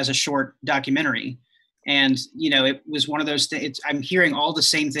started off as a short documentary. And, it was one of those things. I'm hearing all the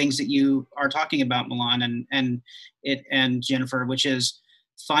same things that you are talking about, Milan and Jennifer, which is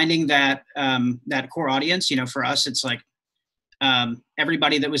finding that core audience. For us, it's like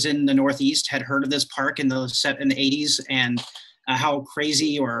everybody that was in the Northeast had heard of this park in the 80s, and how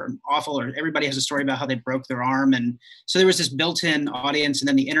crazy or awful, or everybody has a story about how they broke their arm. And so there was this built-in audience, and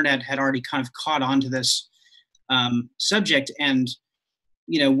then the internet had already kind of caught on to this subject. And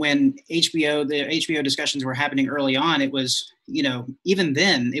when the HBO discussions were happening early on, it was, even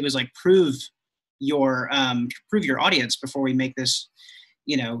then it was like, prove your audience before we make this,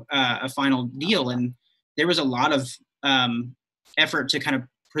 a final deal. And there was a lot of effort to kind of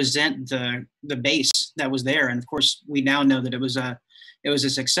present the base that was there. And of course, we now know that it was a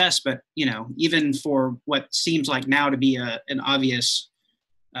success. But even for what seems like now to be an obvious,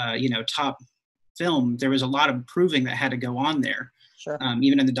 top film, there was a lot of proving that had to go on there. Sure.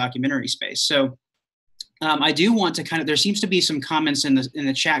 Even in the documentary space. So I do want to there seems to be some comments in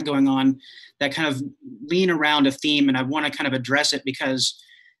the chat going on that kind of lean around a theme, and I want to kind of address it, because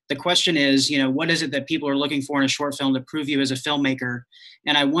the question is, what is it that people are looking for in a short film to prove you as a filmmaker?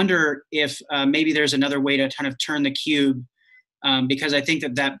 And I wonder if maybe there's another way to kind of turn the cube, because I think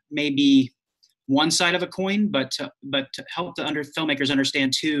that may be one side of a coin, but to help the filmmakers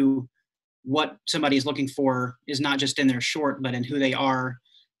understand too, what somebody is looking for is not just in their short, but in who they are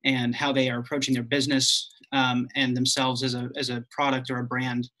and how they are approaching their business and themselves as a product or a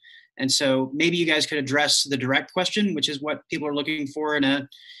brand. And so maybe you guys could address the direct question, which is what people are looking for in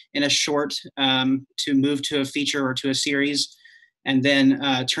a short to move to a feature or to a series, and then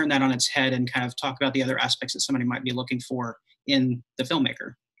turn that on its head and kind of talk about the other aspects that somebody might be looking for in the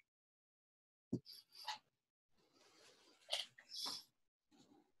filmmaker.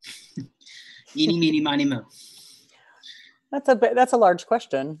 Eeny, meeny, miny, mo. That's a large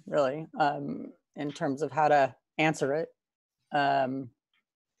question, really, in terms of how to answer it.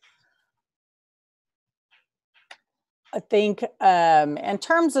 I think in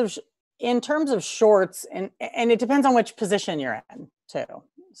terms of shorts, and it depends on which position you're in too.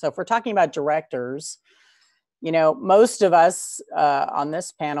 So if we're talking about directors, most of us on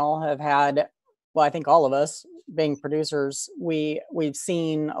this panel have had, well, I think all of us being producers, we've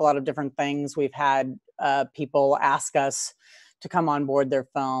seen a lot of different things. We've had people ask us to come on board their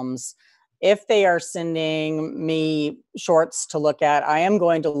films. If they are sending me shorts to look at, I am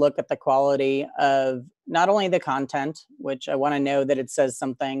going to look at the quality of not only the content, which I want to know that it says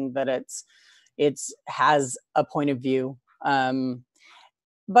something, that it has a point of view,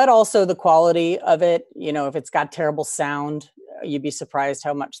 but also the quality of it. If it's got terrible sound, you'd be surprised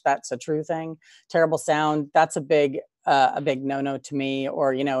how much that's a true thing. Terrible sound, that's a big no-no to me.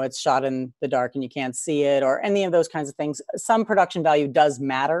 Or, it's shot in the dark and you can't see it, or any of those kinds of things. Some production value does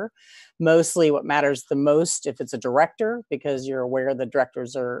matter. Mostly what matters the most, if it's a director, because you're aware the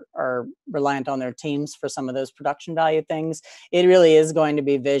directors are reliant on their teams for some of those production value things, it really is going to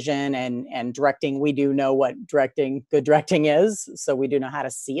be vision and directing. We do know what good directing is, so we do know how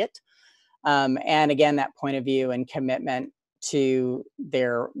to see it. And again, that point of view and commitment to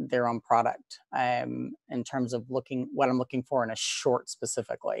their own product. In terms of what I'm looking for in a short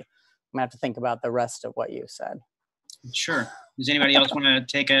specifically, I'm gonna have to think about the rest of what you said. Sure. Does anybody else want to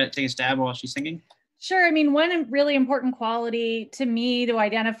take a stab while she's thinking? Sure. I mean, one really important quality to me to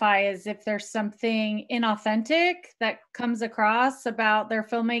identify is if there's something inauthentic that comes across about their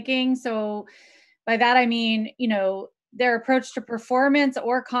filmmaking. So by that, I mean, their approach to performance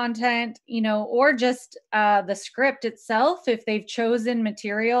or content, or just the script itself, if they've chosen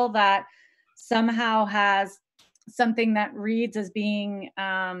material that somehow has something that reads as being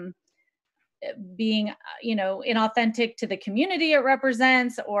inauthentic to the community it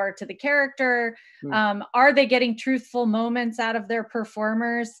represents or to the character. Are they getting truthful moments out of their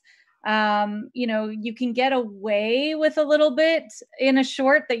performers? You can get away with a little bit in a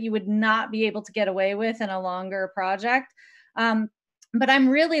short that you would not be able to get away with in a longer project. But I'm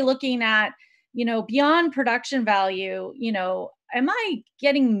really looking at, beyond production value, am I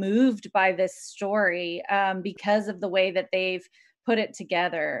getting moved by this story because of the way that they've put it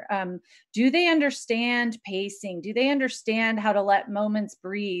together? Do they understand pacing? Do they understand how to let moments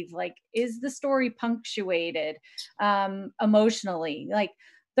breathe? Like, is the story punctuated emotionally? Like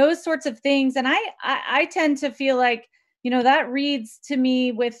those sorts of things. And I tend to feel like, that reads to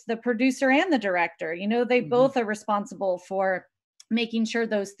me with the producer and the director. They both are responsible for making sure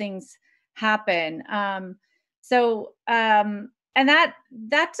those things happen. And that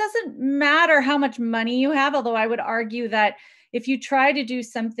doesn't matter how much money you have, although I would argue that if you try to do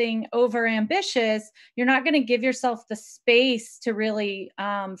something over ambitious, you're not going to give yourself the space to really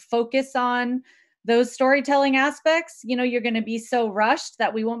focus on those storytelling aspects. You're going to be so rushed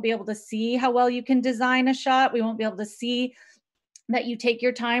that we won't be able to see how well you can design a shot. We won't be able to see that you take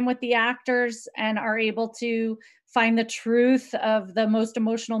your time with the actors and are able to find the truth of the most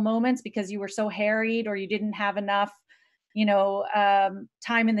emotional moments because you were so harried or you didn't have enough,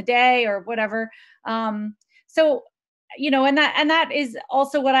 time in the day or whatever. And that is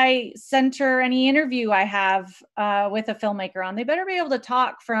also what I center any interview I have with a filmmaker on. They better be able to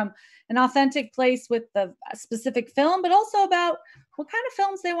talk from an authentic place with the specific film, but also about what kind of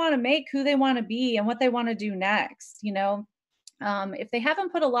films they want to make, who they want to be, and what they want to do next. If they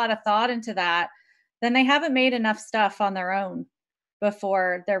haven't put a lot of thought into that, then they haven't made enough stuff on their own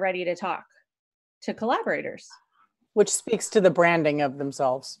before they're ready to talk to collaborators. Which speaks to the branding of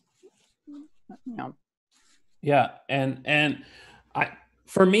themselves. Yeah, and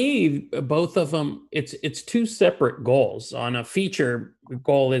for me, both of them, it's two separate goals. On a feature, the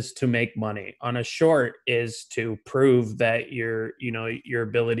goal is to make money. On a short is to prove that your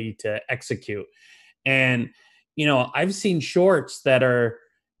ability to execute. And I've seen shorts that are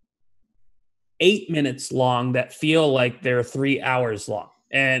 8 minutes long that feel like they're 3 hours long.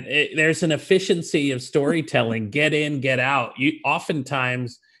 And there's an efficiency of storytelling. Get in, get out. You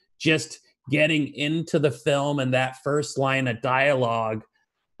oftentimes just getting into the film and that first line of dialogue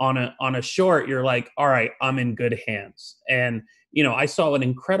on a short, you're like, all right, I'm in good hands. And you know, I saw an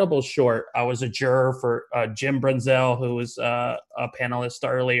incredible short. I was a juror for Jim Brunzell, who was a panelist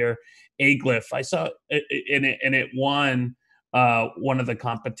earlier. Aglyph. I saw it, and it won one of the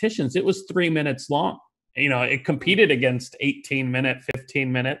competitions. It was 3 minutes long. You know, it competed against 18-minute,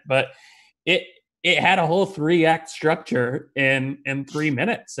 15-minute, but it had a whole 3-act structure in 3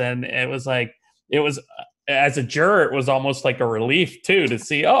 minutes, and it was as a juror, it was almost like a relief too to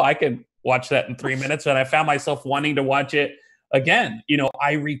see, oh, I can watch that in 3 minutes, and I found myself wanting to watch it again. You know,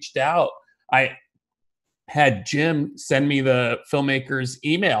 I reached out. I had Jim send me the filmmaker's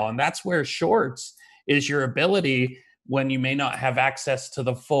email, and that's where shorts is your ability when you may not have access to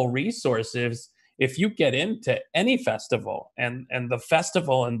the full resources. If you get into any festival, and the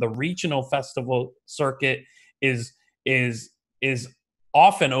festival and the regional festival circuit is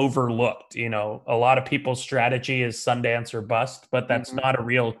often overlooked. You know, a lot of people's strategy is Sundance or bust, but that's not a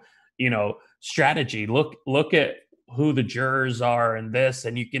real, you know, strategy. Look at who the jurors are in this,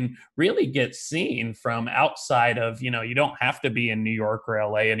 and you can really get seen from outside of, you know, you don't have to be in New York or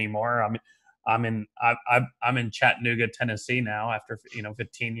LA anymore. I'm in Chattanooga, Tennessee now after, you know,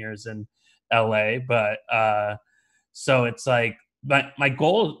 15 years in LA, but so it's like my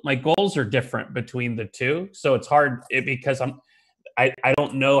goals are different between the two. So it's hard because I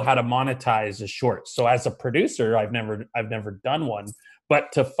don't know how to monetize a short. So as a producer, I've never done one,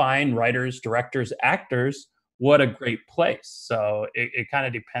 but to find writers, directors, actors, what a great place. So it kind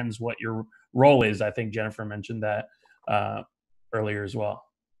of depends what your role is. I think Jennifer mentioned that earlier as well.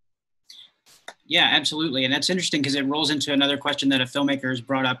 Yeah, absolutely. And that's interesting because it rolls into another question that a filmmaker has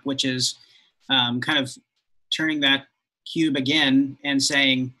brought up, which is kind of turning that cube again and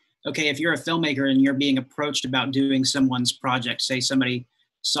saying, okay, if you're a filmmaker and you're being approached about doing someone's project, say somebody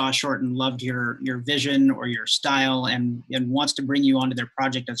saw a short and loved your vision or your style and wants to bring you onto their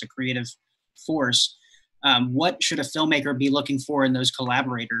project as a creative force, what should a filmmaker be looking for in those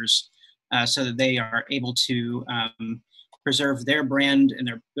collaborators so that they are able to preserve their brand and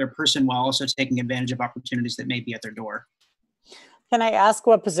their person while also taking advantage of opportunities that may be at their door? Can I ask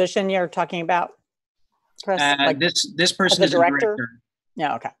what position you're talking about, Chris? Like this person is a director.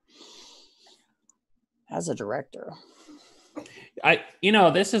 Yeah, okay. As a director.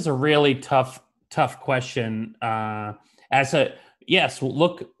 This is a really tough question.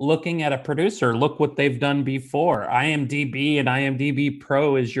 Looking at a producer, look what they've done before. IMDb and IMDb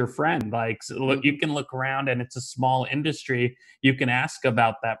Pro is your friend. Like, so look, you can look around, and it's a small industry. You can ask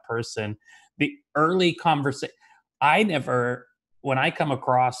about that person. The early conversation, when I come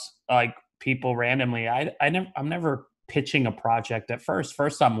across like people randomly, I'm never pitching a project at first.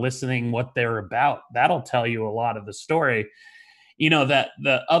 First, I'm listening what they're about. That'll tell you a lot of the story. You know, that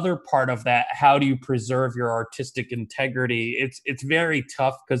the other part of that, how do you preserve your artistic integrity? It's very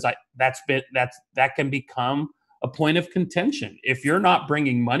tough because that can become a point of contention if you're not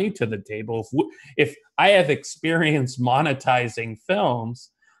bringing money to the table. If I have experience monetizing films,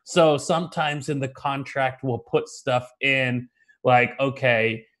 so sometimes in the contract we'll put stuff in like,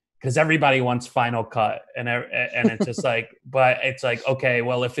 okay, because everybody wants Final Cut, and it's just like, but it's like, okay,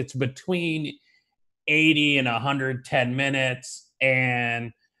 well, if it's between 80 and 110 minutes,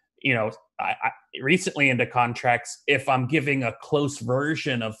 and you know, I recently into contracts, if I'm giving a close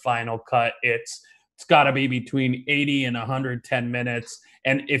version of Final Cut, it's got to be between 80 and 110 minutes.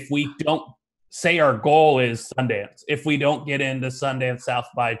 And if we don't say our goal is Sundance, if we don't get into Sundance, South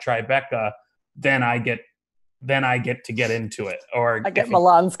by, Tribeca, then I get to get into it, or I get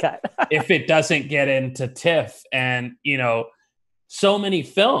Milan's cut. If it doesn't get into TIFF, and you know, so many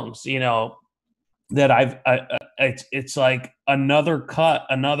films, you know, that it's like another cut,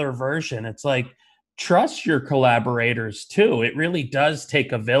 another version. It's like, trust your collaborators too. It really does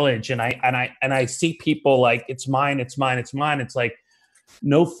take a village. And I see people like, it's mine. It's like,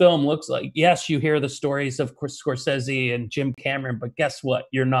 no film looks like, yes, you hear the stories of Scorsese and Jim Cameron, but guess what?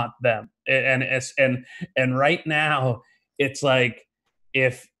 You're not them. And right now it's like,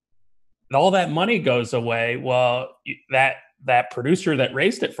 if all that money goes away, well, that producer that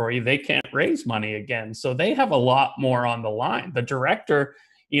raised it for you, they can't raise money again. So they have a lot more on the line. The director,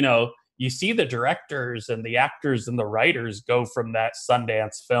 you know, you see the directors and the actors and the writers go from that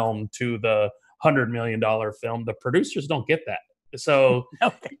Sundance film to the $100 million film. The producers don't get that. So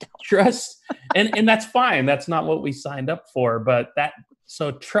no, they don't. Trust, and that's fine. That's not what we signed up for, but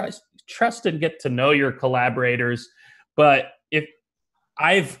trust and get to know your collaborators. But if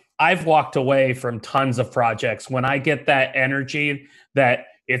I've walked away from tons of projects when I get that energy that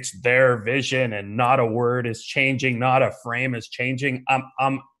it's their vision and not a word is changing, not a frame is changing,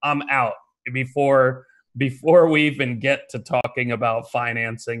 I'm out before before we even get to talking about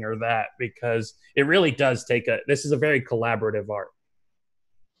financing or that, because it really does this is a very collaborative art.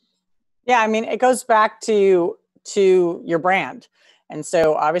 Yeah, I mean, it goes back to your brand. And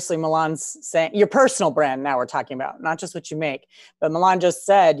so obviously Milan's saying your personal brand, now we're talking about, not just what you make, but Milan just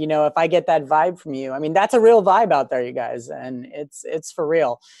said, you know, if I get that vibe from you, I mean, that's a real vibe out there, you guys, and it's for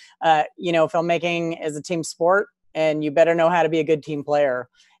real. You know, filmmaking is a team sport, and you better know how to be a good team player.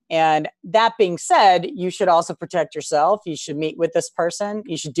 And that being said, you should also protect yourself. You should meet with this person.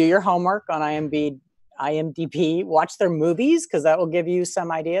 You should do your homework on IMDb, watch their movies, because that will give you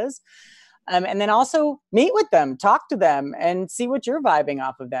some ideas. And then also meet with them, talk to them, and see what you're vibing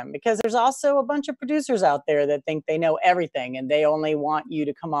off of them. Because there's also a bunch of producers out there that think they know everything, and they only want you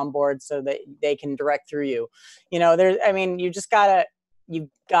to come on board so that they can direct through you. You know, you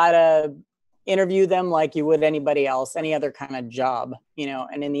gotta interview them like you would anybody else, any other kind of job, you know.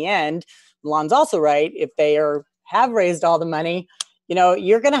 And in the end, Milan's also right. If they have raised all the money, you know,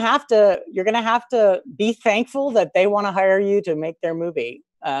 you're gonna have to be thankful that they want to hire you to make their movie.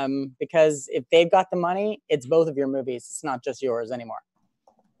 Because if they've got the money, it's both of your movies. It's not just yours anymore.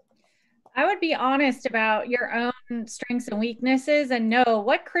 I would be honest about your own strengths and weaknesses and know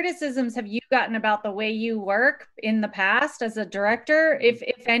what criticisms have you gotten about the way you work in the past as a director, if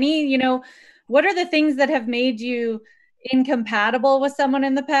any. You know, what are the things that have made you incompatible with someone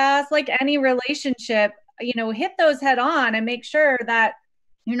in the past? Like any relationship, you know, hit those head on and make sure that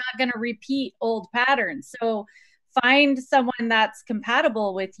you're not going to repeat old patterns. So find someone that's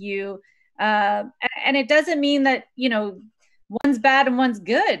compatible with you. And it doesn't mean that, you know, one's bad and one's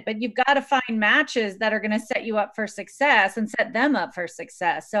good, but you've got to find matches that are going to set you up for success and set them up for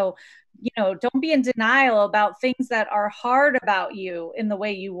success. So, you know, don't be in denial about things that are hard about you in the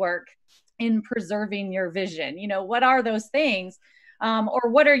way you work in preserving your vision. You know, what are those things? Or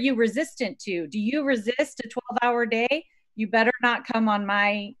what are you resistant to? Do you resist a 12-hour day? You better not come on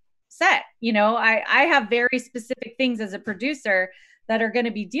my set. You know, I have very specific things as a producer that are going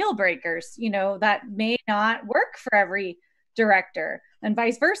to be deal breakers, you know, that may not work for every director and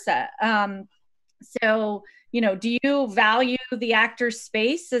vice versa. So, you know, do you value the actor's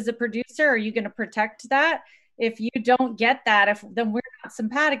space as a producer? Are you going to protect that? If you don't get that, then we're not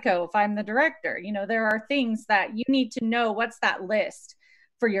simpatico. If I'm the director, you know, there are things that you need to know. What's that list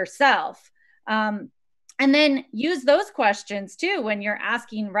for yourself? And then use those questions too when you're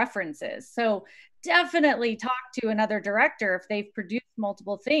asking references. So definitely talk to another director if they've produced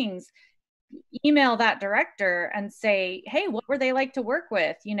multiple things. Email that director and say, hey, what were they like to work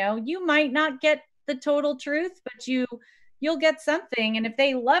with? You know, you might not get the total truth, but you'll get something. And if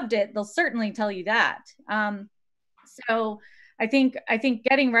they loved it, they'll certainly tell you that. So I think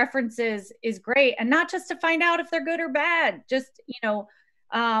getting references is great, and not just to find out if they're good or bad, just, you know,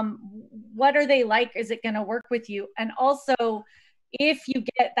 what are they like? Is it going to work with you? And also, if you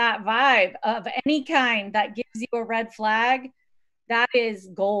get that vibe of any kind that gives you a red flag, that is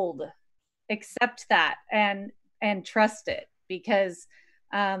gold. Accept that and trust it, because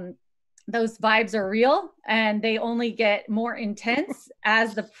those vibes are real, and they only get more intense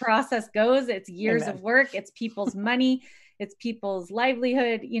as the process goes. It's years of work. It's people's money. It's people's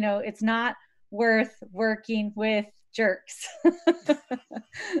livelihood. You know, it's not worth working with jerks.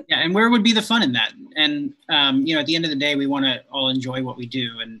 Yeah, and where would be the fun in that? And you know, at the end of the day, we want to all enjoy what we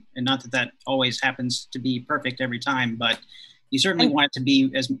do, and not that always happens to be perfect every time, but you certainly want it to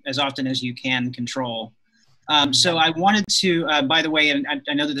be as often as you can control. So I wanted to, by the way, and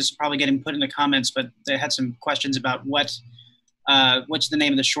I know that this is probably getting put in the comments, but they had some questions about what's the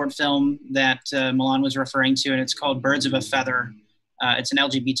name of the short film that Milan was referring to, and it's called Birds of a Feather. It's an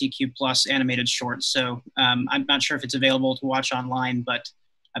LGBTQ plus animated short. So I'm not sure if it's available to watch online, but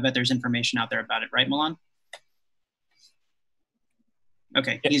I bet there's information out there about it. Right, Milan?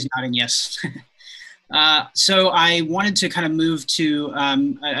 Okay, he's nodding yes. So I wanted to kind of move to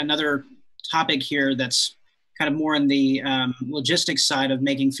another topic here that's kind of more on the logistics side of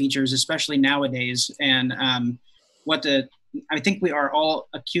making features, especially nowadays. And I think we are all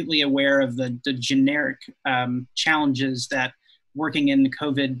acutely aware of the generic challenges that working in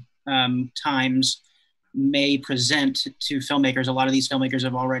COVID times may present to filmmakers. A lot of these filmmakers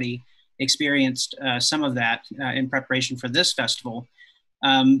have already experienced some of that in preparation for this festival.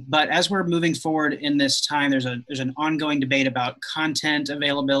 But as we're moving forward in this time, there's an ongoing debate about content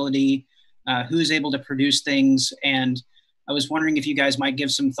availability, who's able to produce things. And I was wondering if you guys might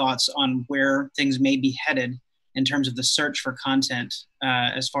give some thoughts on where things may be headed in terms of the search for content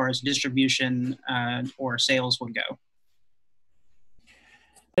as far as distribution or sales would go.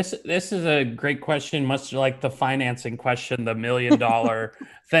 This is a great question, much like the financing question, the $1 million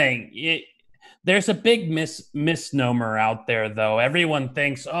thing. There's a big misnomer out there, though. Everyone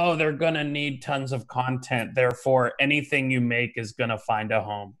thinks, oh, they're going to need tons of content, therefore anything you make is going to find a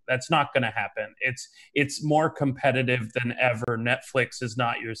home. That's not going to happen. It's more competitive than ever. Netflix is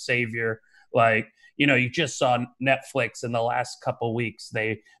not your savior. Like, you know, you just saw Netflix in the last couple weeks.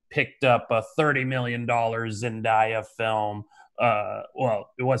 They picked up a $30 million Zendaya film.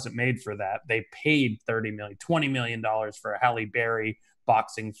 Well, it wasn't made for that. They paid $20 million for a Halle Berry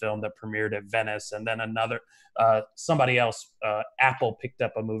boxing film that premiered at Venice, and then another somebody else, Apple picked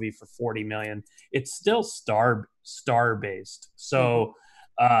up a movie for $40 million. It's still star based, so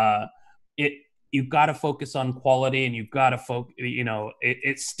you've got to focus on quality, and you've got to focus. You know,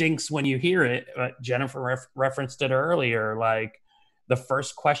 it stinks when you hear it. Jennifer referenced it earlier. Like, the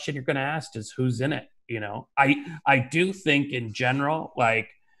first question you're going to ask is who's in it. You know, I do think in general, like,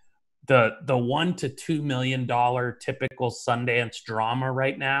 the $1 to $2 million typical Sundance drama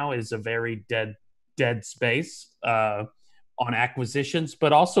right now is a very dead space on acquisitions,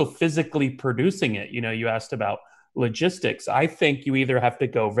 but also physically producing it. You know, you asked about logistics. I think you either have to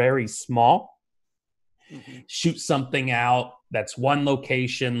go very small, shoot something out that's one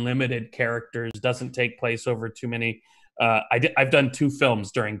location, limited characters, doesn't take place over too many. I've done 2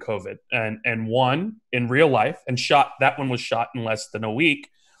 films during COVID, and one in real life, and that one was shot in less than a week.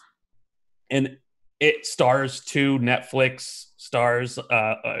 And it stars 2 Netflix stars,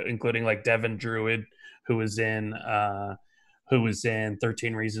 including like Devin Druid, who was in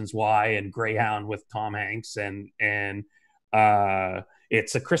 13 Reasons Why and Greyhound with Tom Hanks, and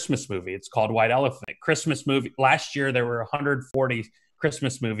it's a Christmas movie. It's called White Elephant. Christmas movie. Last year there were 140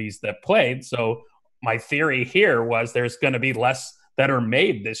 Christmas movies that played. So my theory here was there's going to be less that are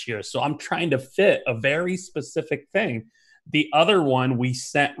made this year. So I'm trying to fit a very specific thing. The other one, we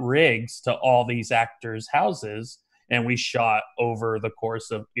sent rigs to all these actors' houses, and we shot over the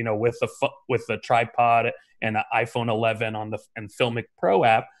course of, you know, with the tripod and the iPhone 11 and Filmic Pro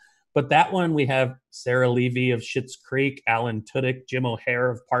app. But that one, we have Sarah Levy of Schitt's Creek, Alan Tudyk, Jim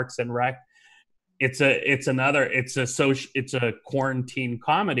O'Hare of Parks and Rec. It's a quarantine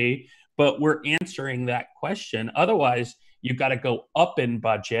comedy, but we're answering that question. Otherwise, you've got to go up in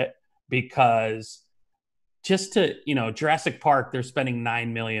budget, because just to, you know, Jurassic Park, they're spending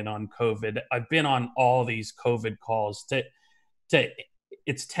 $9 million on COVID. I've been on all these COVID calls.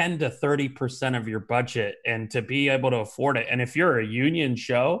 It's 10 to 30% of your budget, and to be able to afford it. And if you're a union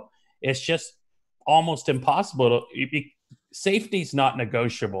show, it's just almost impossible safety's not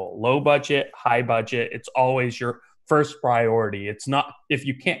negotiable. Low budget, high budget, it's always your first priority. It's not, if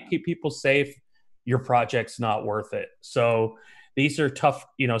you can't keep people safe, your project's not worth it. So these are tough,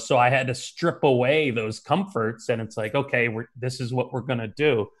 you know, so I had to strip away those comforts, and it's like, okay, this is what we're going to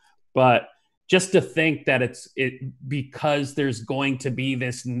do. But just to think that because there's going to be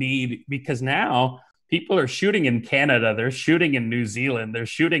this need, because now people are shooting in Canada, they're shooting in New Zealand, they're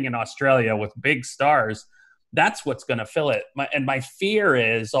shooting in Australia with big stars. That's what's going to fill it. My fear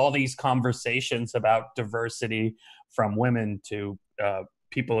is all these conversations about diversity, from women to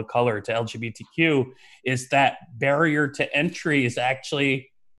people of color to LGBTQ, is that barrier to entry is actually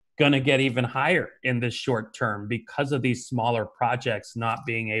going to get even higher in the short term because of these smaller projects not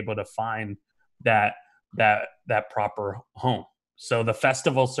being able to find that proper home. So the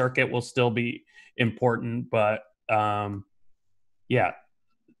festival circuit will still be important, but yeah,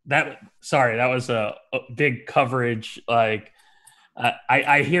 that was a big coverage. Like,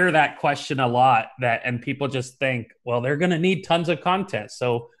 I hear that question a lot, and people just think, well, they're going to need tons of content,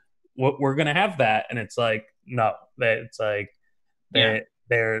 so we're going to have that. And it's like, no, it's like they're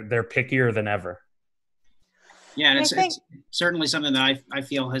pickier than ever. Yeah, and it's certainly something that I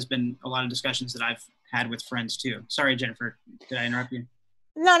feel has been a lot of discussions that I've had with friends too. Sorry, Jennifer, did I interrupt you?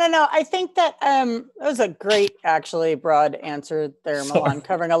 No. I think that it was a great, actually, broad answer there, Milan,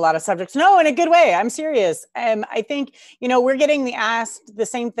 covering a lot of subjects. No, in a good way. I'm serious. I think, you know, we're getting asked the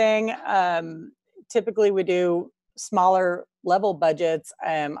same thing. Typically, we do smaller level budgets.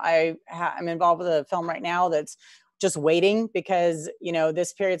 I'm involved with a film right now that's just waiting because, you know,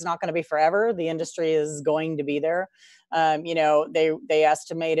 this period's not going to be forever. The industry is going to be there. You know, they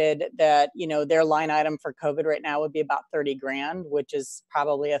estimated that, you know, their line item for COVID right now would be about 30 grand, which is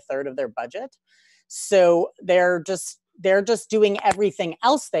probably a third of their budget. So they're just doing everything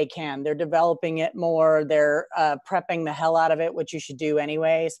else they can. They're developing it more. They're prepping the hell out of it, which you should do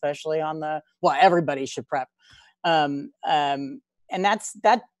anyway, especially everybody should prep. And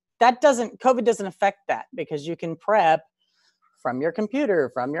COVID doesn't affect that, because you can prep from your computer,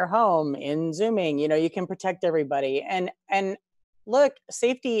 from your home, in Zooming. You know, you can protect everybody. And look,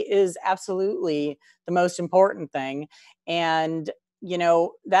 safety is absolutely the most important thing. And you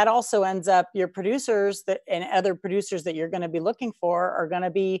know, that also ends up your producers that and other producers that you're going to be looking for are going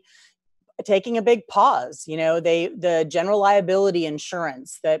to be taking a big pause. You know, the general liability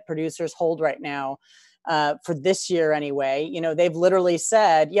insurance that producers hold right now for this year anyway, you know, they've literally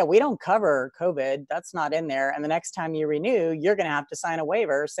said, yeah, we don't cover COVID. That's not in there. And the next time you renew, you're going to have to sign a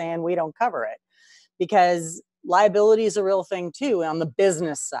waiver saying we don't cover it, because liability is a real thing too on the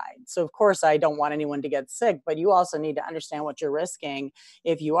business side. So of course I don't want anyone to get sick, but you also need to understand what you're risking.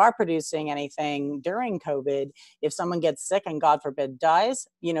 If you are producing anything during COVID, if someone gets sick and God forbid dies,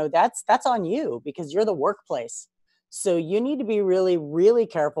 you know, that's on you, because you're the workplace. So you need to be really, really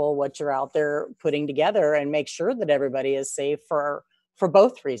careful what you're out there putting together and make sure that everybody is safe for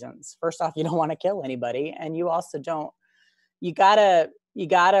both reasons. First off, you don't want to kill anybody. And you also don't, you gotta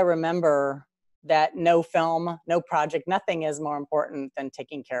remember that no film, no project, nothing is more important than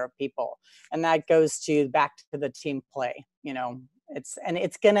taking care of people. And that goes back to the team play, you know, it's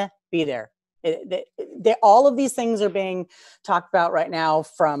gonna be there. All of these things are being talked about right now,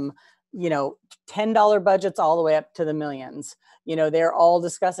 from, you know, $10 budgets all the way up to the millions. You know, they're all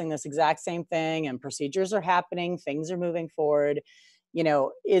discussing this exact same thing, and procedures are happening, things are moving forward. You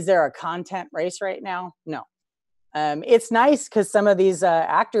know, is there a content race right now? No. It's nice because some of these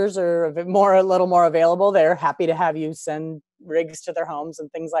actors are a little more available. They're happy to have you send rigs to their homes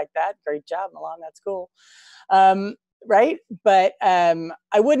and things like that. Great job, Milan. That's cool. Right? But I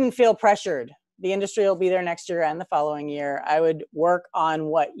wouldn't feel pressured. The industry will be there next year and the following year. I would work on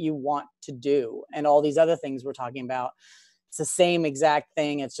what you want to do. And all these other things we're talking about, it's the same exact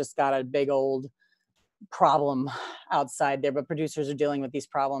thing. It's just got a big old problem outside there, but producers are dealing with these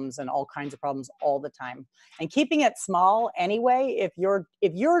problems and all kinds of problems all the time, and keeping it small anyway. If you're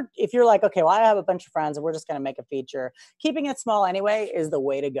like, okay, well, I have a bunch of friends and we're just going to make a feature, keeping it small anyway is the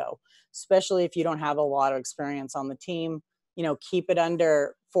way to go, especially if you don't have a lot of experience on the team. You know, keep it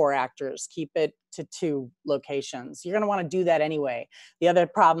under 4 actors, keep it to 2 locations. You're going to want to do that anyway. The other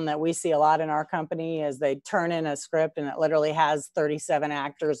problem that we see a lot in our company is they turn in a script and it literally has 37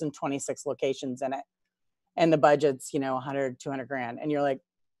 actors and 26 locations in it. And the budget's, you know, 100, 200 grand. And you're like,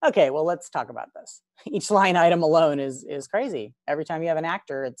 okay, well, let's talk about this. Each line item alone is crazy. Every time you have an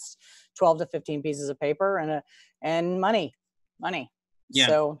actor, it's 12 to 15 pieces of paper and money. Yeah.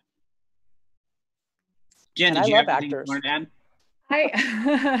 So, Jen, did you have anything you wanted to add?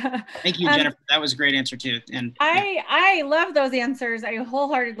 Thank you, Jennifer. That was a great answer too. And I love those answers. I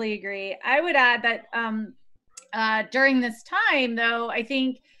wholeheartedly agree. I would add that during this time, though, I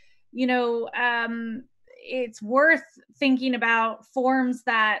think, you know, it's worth thinking about forms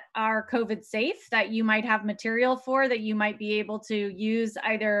that are COVID safe, that you might have material for, that you might be able to use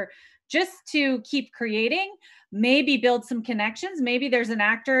either just to keep creating, maybe build some connections. Maybe there's an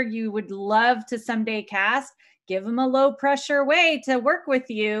actor you would love to someday cast, give them a low pressure way to work with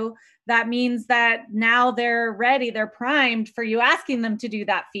you. That means that now they're ready, they're primed for you asking them to do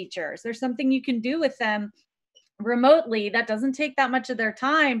that feature. So there's something you can do with them remotely that doesn't take that much of their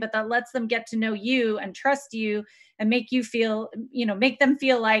time, but that lets them get to know you and trust you and make you feel, you know, make them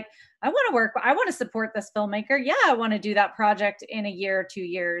feel like, I want to work, I want to support this filmmaker. Yeah, I want to do that project in a year or 2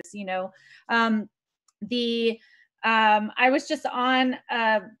 years, you know. I was just on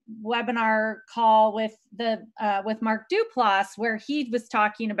a webinar call with Mark Duplass, where he was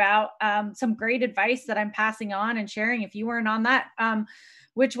talking about some great advice that I'm passing on and sharing if you weren't on that,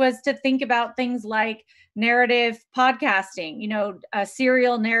 which was to think about things like narrative podcasting, you know, a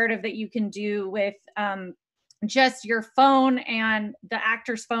serial narrative that you can do with just your phone and the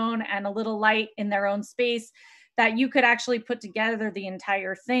actor's phone and a little light in their own space, that you could actually put together the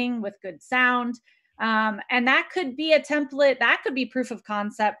entire thing with good sound. And that could be a template, that could be proof of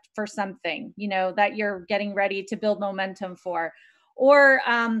concept for something, you know, that you're getting ready to build momentum for, or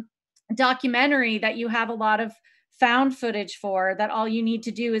documentary that you have a lot of found footage for, that all you need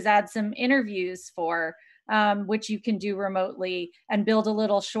to do is add some interviews for, which you can do remotely and build a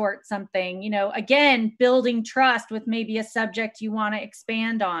little short something, you know, again, building trust with maybe a subject you want to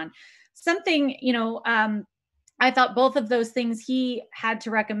expand on something, you know. I thought both of those things he had to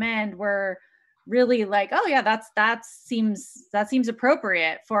recommend were really like, oh yeah, that seems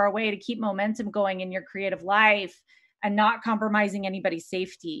appropriate for a way to keep momentum going in your creative life and not compromising anybody's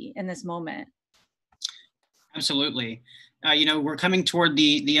safety in this moment. Absolutely. You know, we're coming toward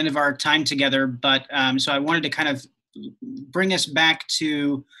the end of our time together, but so I wanted to kind of bring us back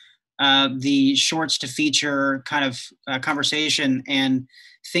to the shorts to feature kind of conversation, and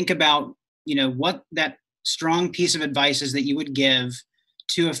think about, you know, what that strong piece of advice is that you would give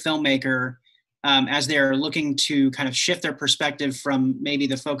to a filmmaker as they're looking to kind of shift their perspective from maybe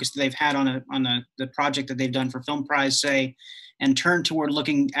the focus that they've had on the project that they've done for Film Prize, say, and turn toward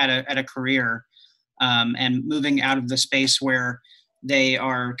looking at a career, and moving out of the space where they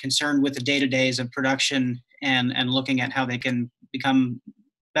are concerned with the day-to-days of production and looking at how they can become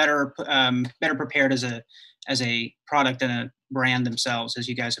better prepared as a product and a brand themselves, as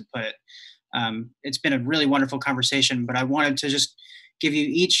you guys have put it. It's been a really wonderful conversation, but I wanted to just give you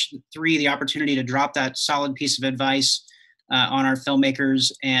each three the opportunity to drop that solid piece of advice on our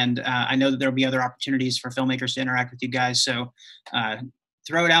filmmakers. And I know that there'll be other opportunities for filmmakers to interact with you guys. So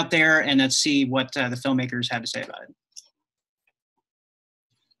throw it out there and let's see what the filmmakers have to say about it.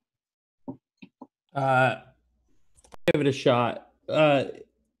 Give it a shot.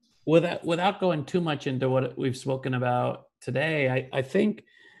 Without going too much into what we've spoken about today, I think,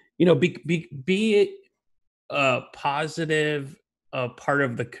 be a positive part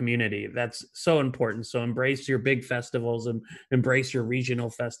of the community. That's so important. So embrace your big festivals and embrace your regional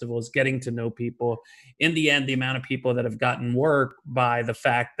festivals, getting to know people. In the end, the amount of people that have gotten work by the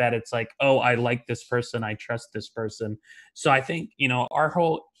fact that it's like, oh, I like this person, I trust this person. So I think, our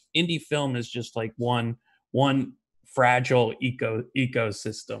whole indie film is just like one fragile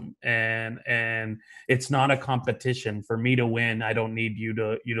ecosystem, and it's not a competition. For me to win, I don't need you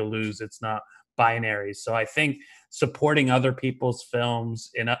to lose. It's not binary. So I think supporting other people's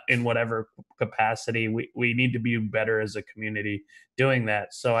films in whatever capacity, we need to be better as a community doing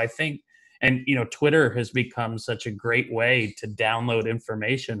that. So I think, and Twitter has become such a great way to download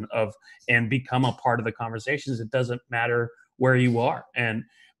information and become a part of the conversations. It doesn't matter where you are. And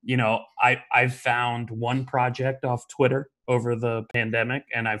I've found one project off Twitter over the pandemic,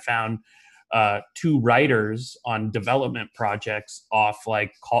 and I found 2 writers on development projects off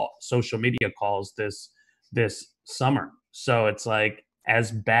social media calls this summer. So it's like,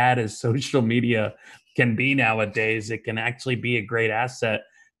 as bad as social media can be nowadays, it can actually be a great asset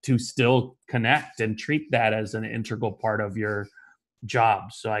to still connect and treat that as an integral part of your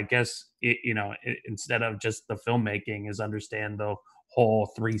job. So I guess instead of just the filmmaking, is understand the whole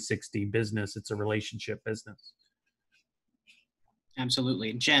 360 business. It's a relationship business.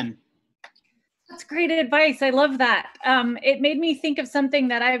 Absolutely. Jen. That's great advice. I love that. It made me think of something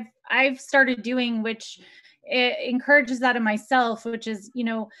that I've started doing, which encourages that in myself, which is,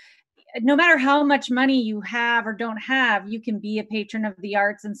 no matter how much money you have or don't have, you can be a patron of the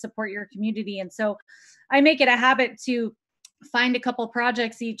arts and support your community. And so I make it a habit to find a couple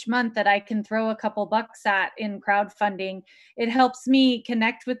projects each month that I can throw a couple bucks at in crowdfunding. It helps me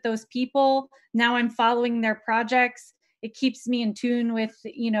connect with those people. Now I'm following their projects. It keeps me in tune with,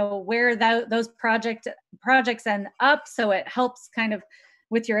 where those projects end up. So it helps kind of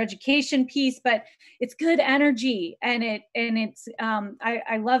with your education piece, but it's good energy. And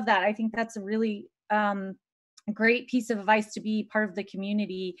I love that. I think that's a really great piece of advice to be part of the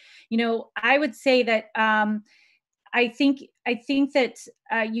community. I would say that I think that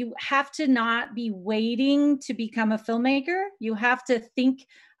you have to not be waiting to become a filmmaker. You have to think,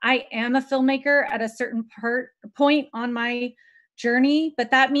 I am a filmmaker at a certain point on my journey,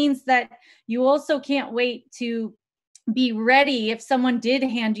 but that means that you also can't wait to be ready. If someone did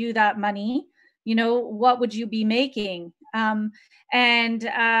hand you that money, what would you be making? And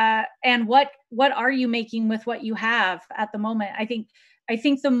what are you making with what you have at the moment? I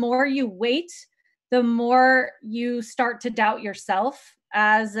think the more you wait, the more you start to doubt yourself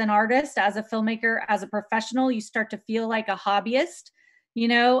as an artist, as a filmmaker, as a professional. You start to feel like a hobbyist,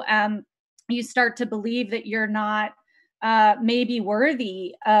 you start to believe that you're not maybe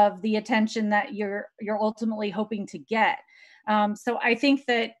worthy of the attention that you're ultimately hoping to get. So I think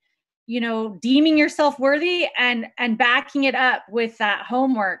that, deeming yourself worthy and backing it up with that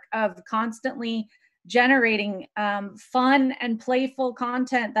homework of constantly generating fun and playful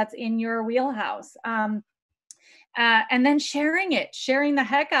content that's in your wheelhouse. And then sharing the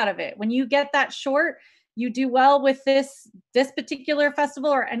heck out of it. When you get that short, you do well with this particular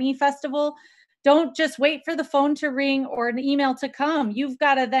festival or any festival, don't just wait for the phone to ring or an email to come. You've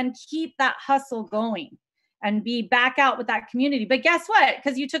got to then keep that hustle going and be back out with that community. But guess what?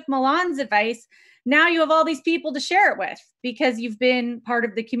 Because you took Milan's advice, now you have all these people to share it with because you've been part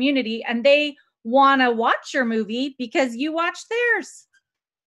of the community and they want to watch your movie because you watched theirs.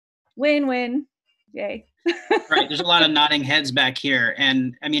 Win-win. Yay. Right. There's a lot of nodding heads back here.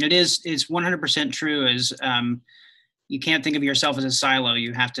 And I mean, it's 100% true as you can't think of yourself as a silo.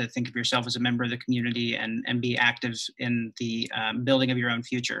 You have to think of yourself as a member of the community and be active in the building of your own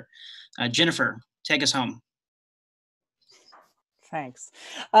future. Jennifer, take us home. Thanks.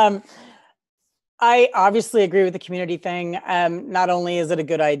 I obviously agree with the community thing. Not only is it a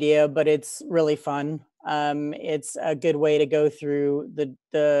good idea, but it's really fun. It's a good way to go through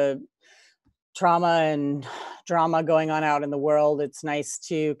the trauma and drama going on out in the world. It's nice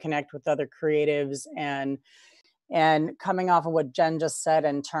to connect with other creatives, and coming off of what Jen just said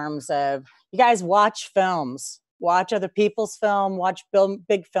in terms of, you guys watch films, watch other people's film, watch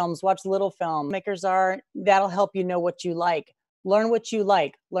big films, watch little film. Makers are, that'll help you know what you like. Learn what you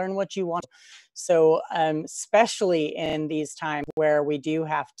like, learn what you want. So especially in these times where we do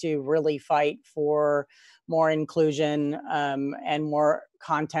have to really fight for more inclusion and more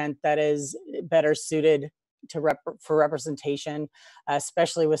content that is better suited for representation,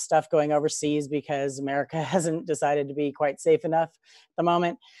 especially with stuff going overseas, because America hasn't decided to be quite safe enough at the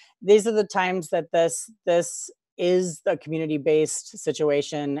moment. These are the times that this is a community-based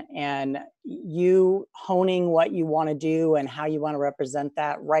situation, and you honing what you want to do and how you want to represent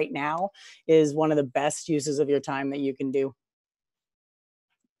that right now is one of the best uses of your time that you can do.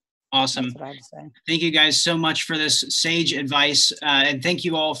 Awesome. That's what I have to say. Thank you guys so much for this sage advice. And thank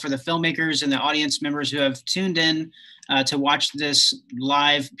you all for the filmmakers and the audience members who have tuned in to watch this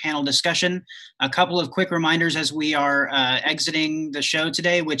live panel discussion. A couple of quick reminders as we are exiting the show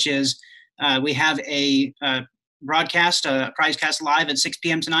today, which is we have a broadcast, PrizeCast Live at 6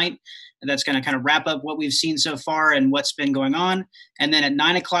 p.m. tonight. That's going to kind of wrap up what we've seen so far and what's been going on. And then at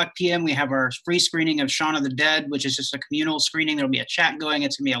 9:00 p.m., we have our free screening of Shaun of the Dead, which is just a communal screening. There'll be a chat going.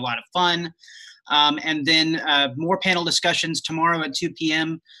 It's going to be a lot of fun. And then more panel discussions tomorrow at 2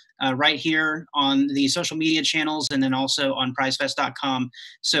 p.m. Right here on the social media channels, and then also on prizefest.com.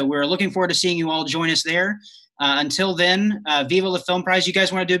 So we're looking forward to seeing you all join us there. Until then, Viva la Film Prize. You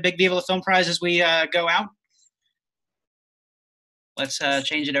guys want to do a big Viva la Film Prize as we go out? Let's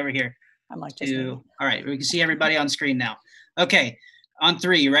change it over here. All right, we can see everybody on screen now. Okay, on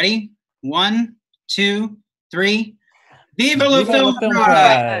 3, you ready? 1, 2, 3. Viva la Film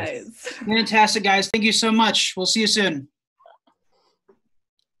Prize! Fantastic, guys. Thank you so much. We'll see you soon.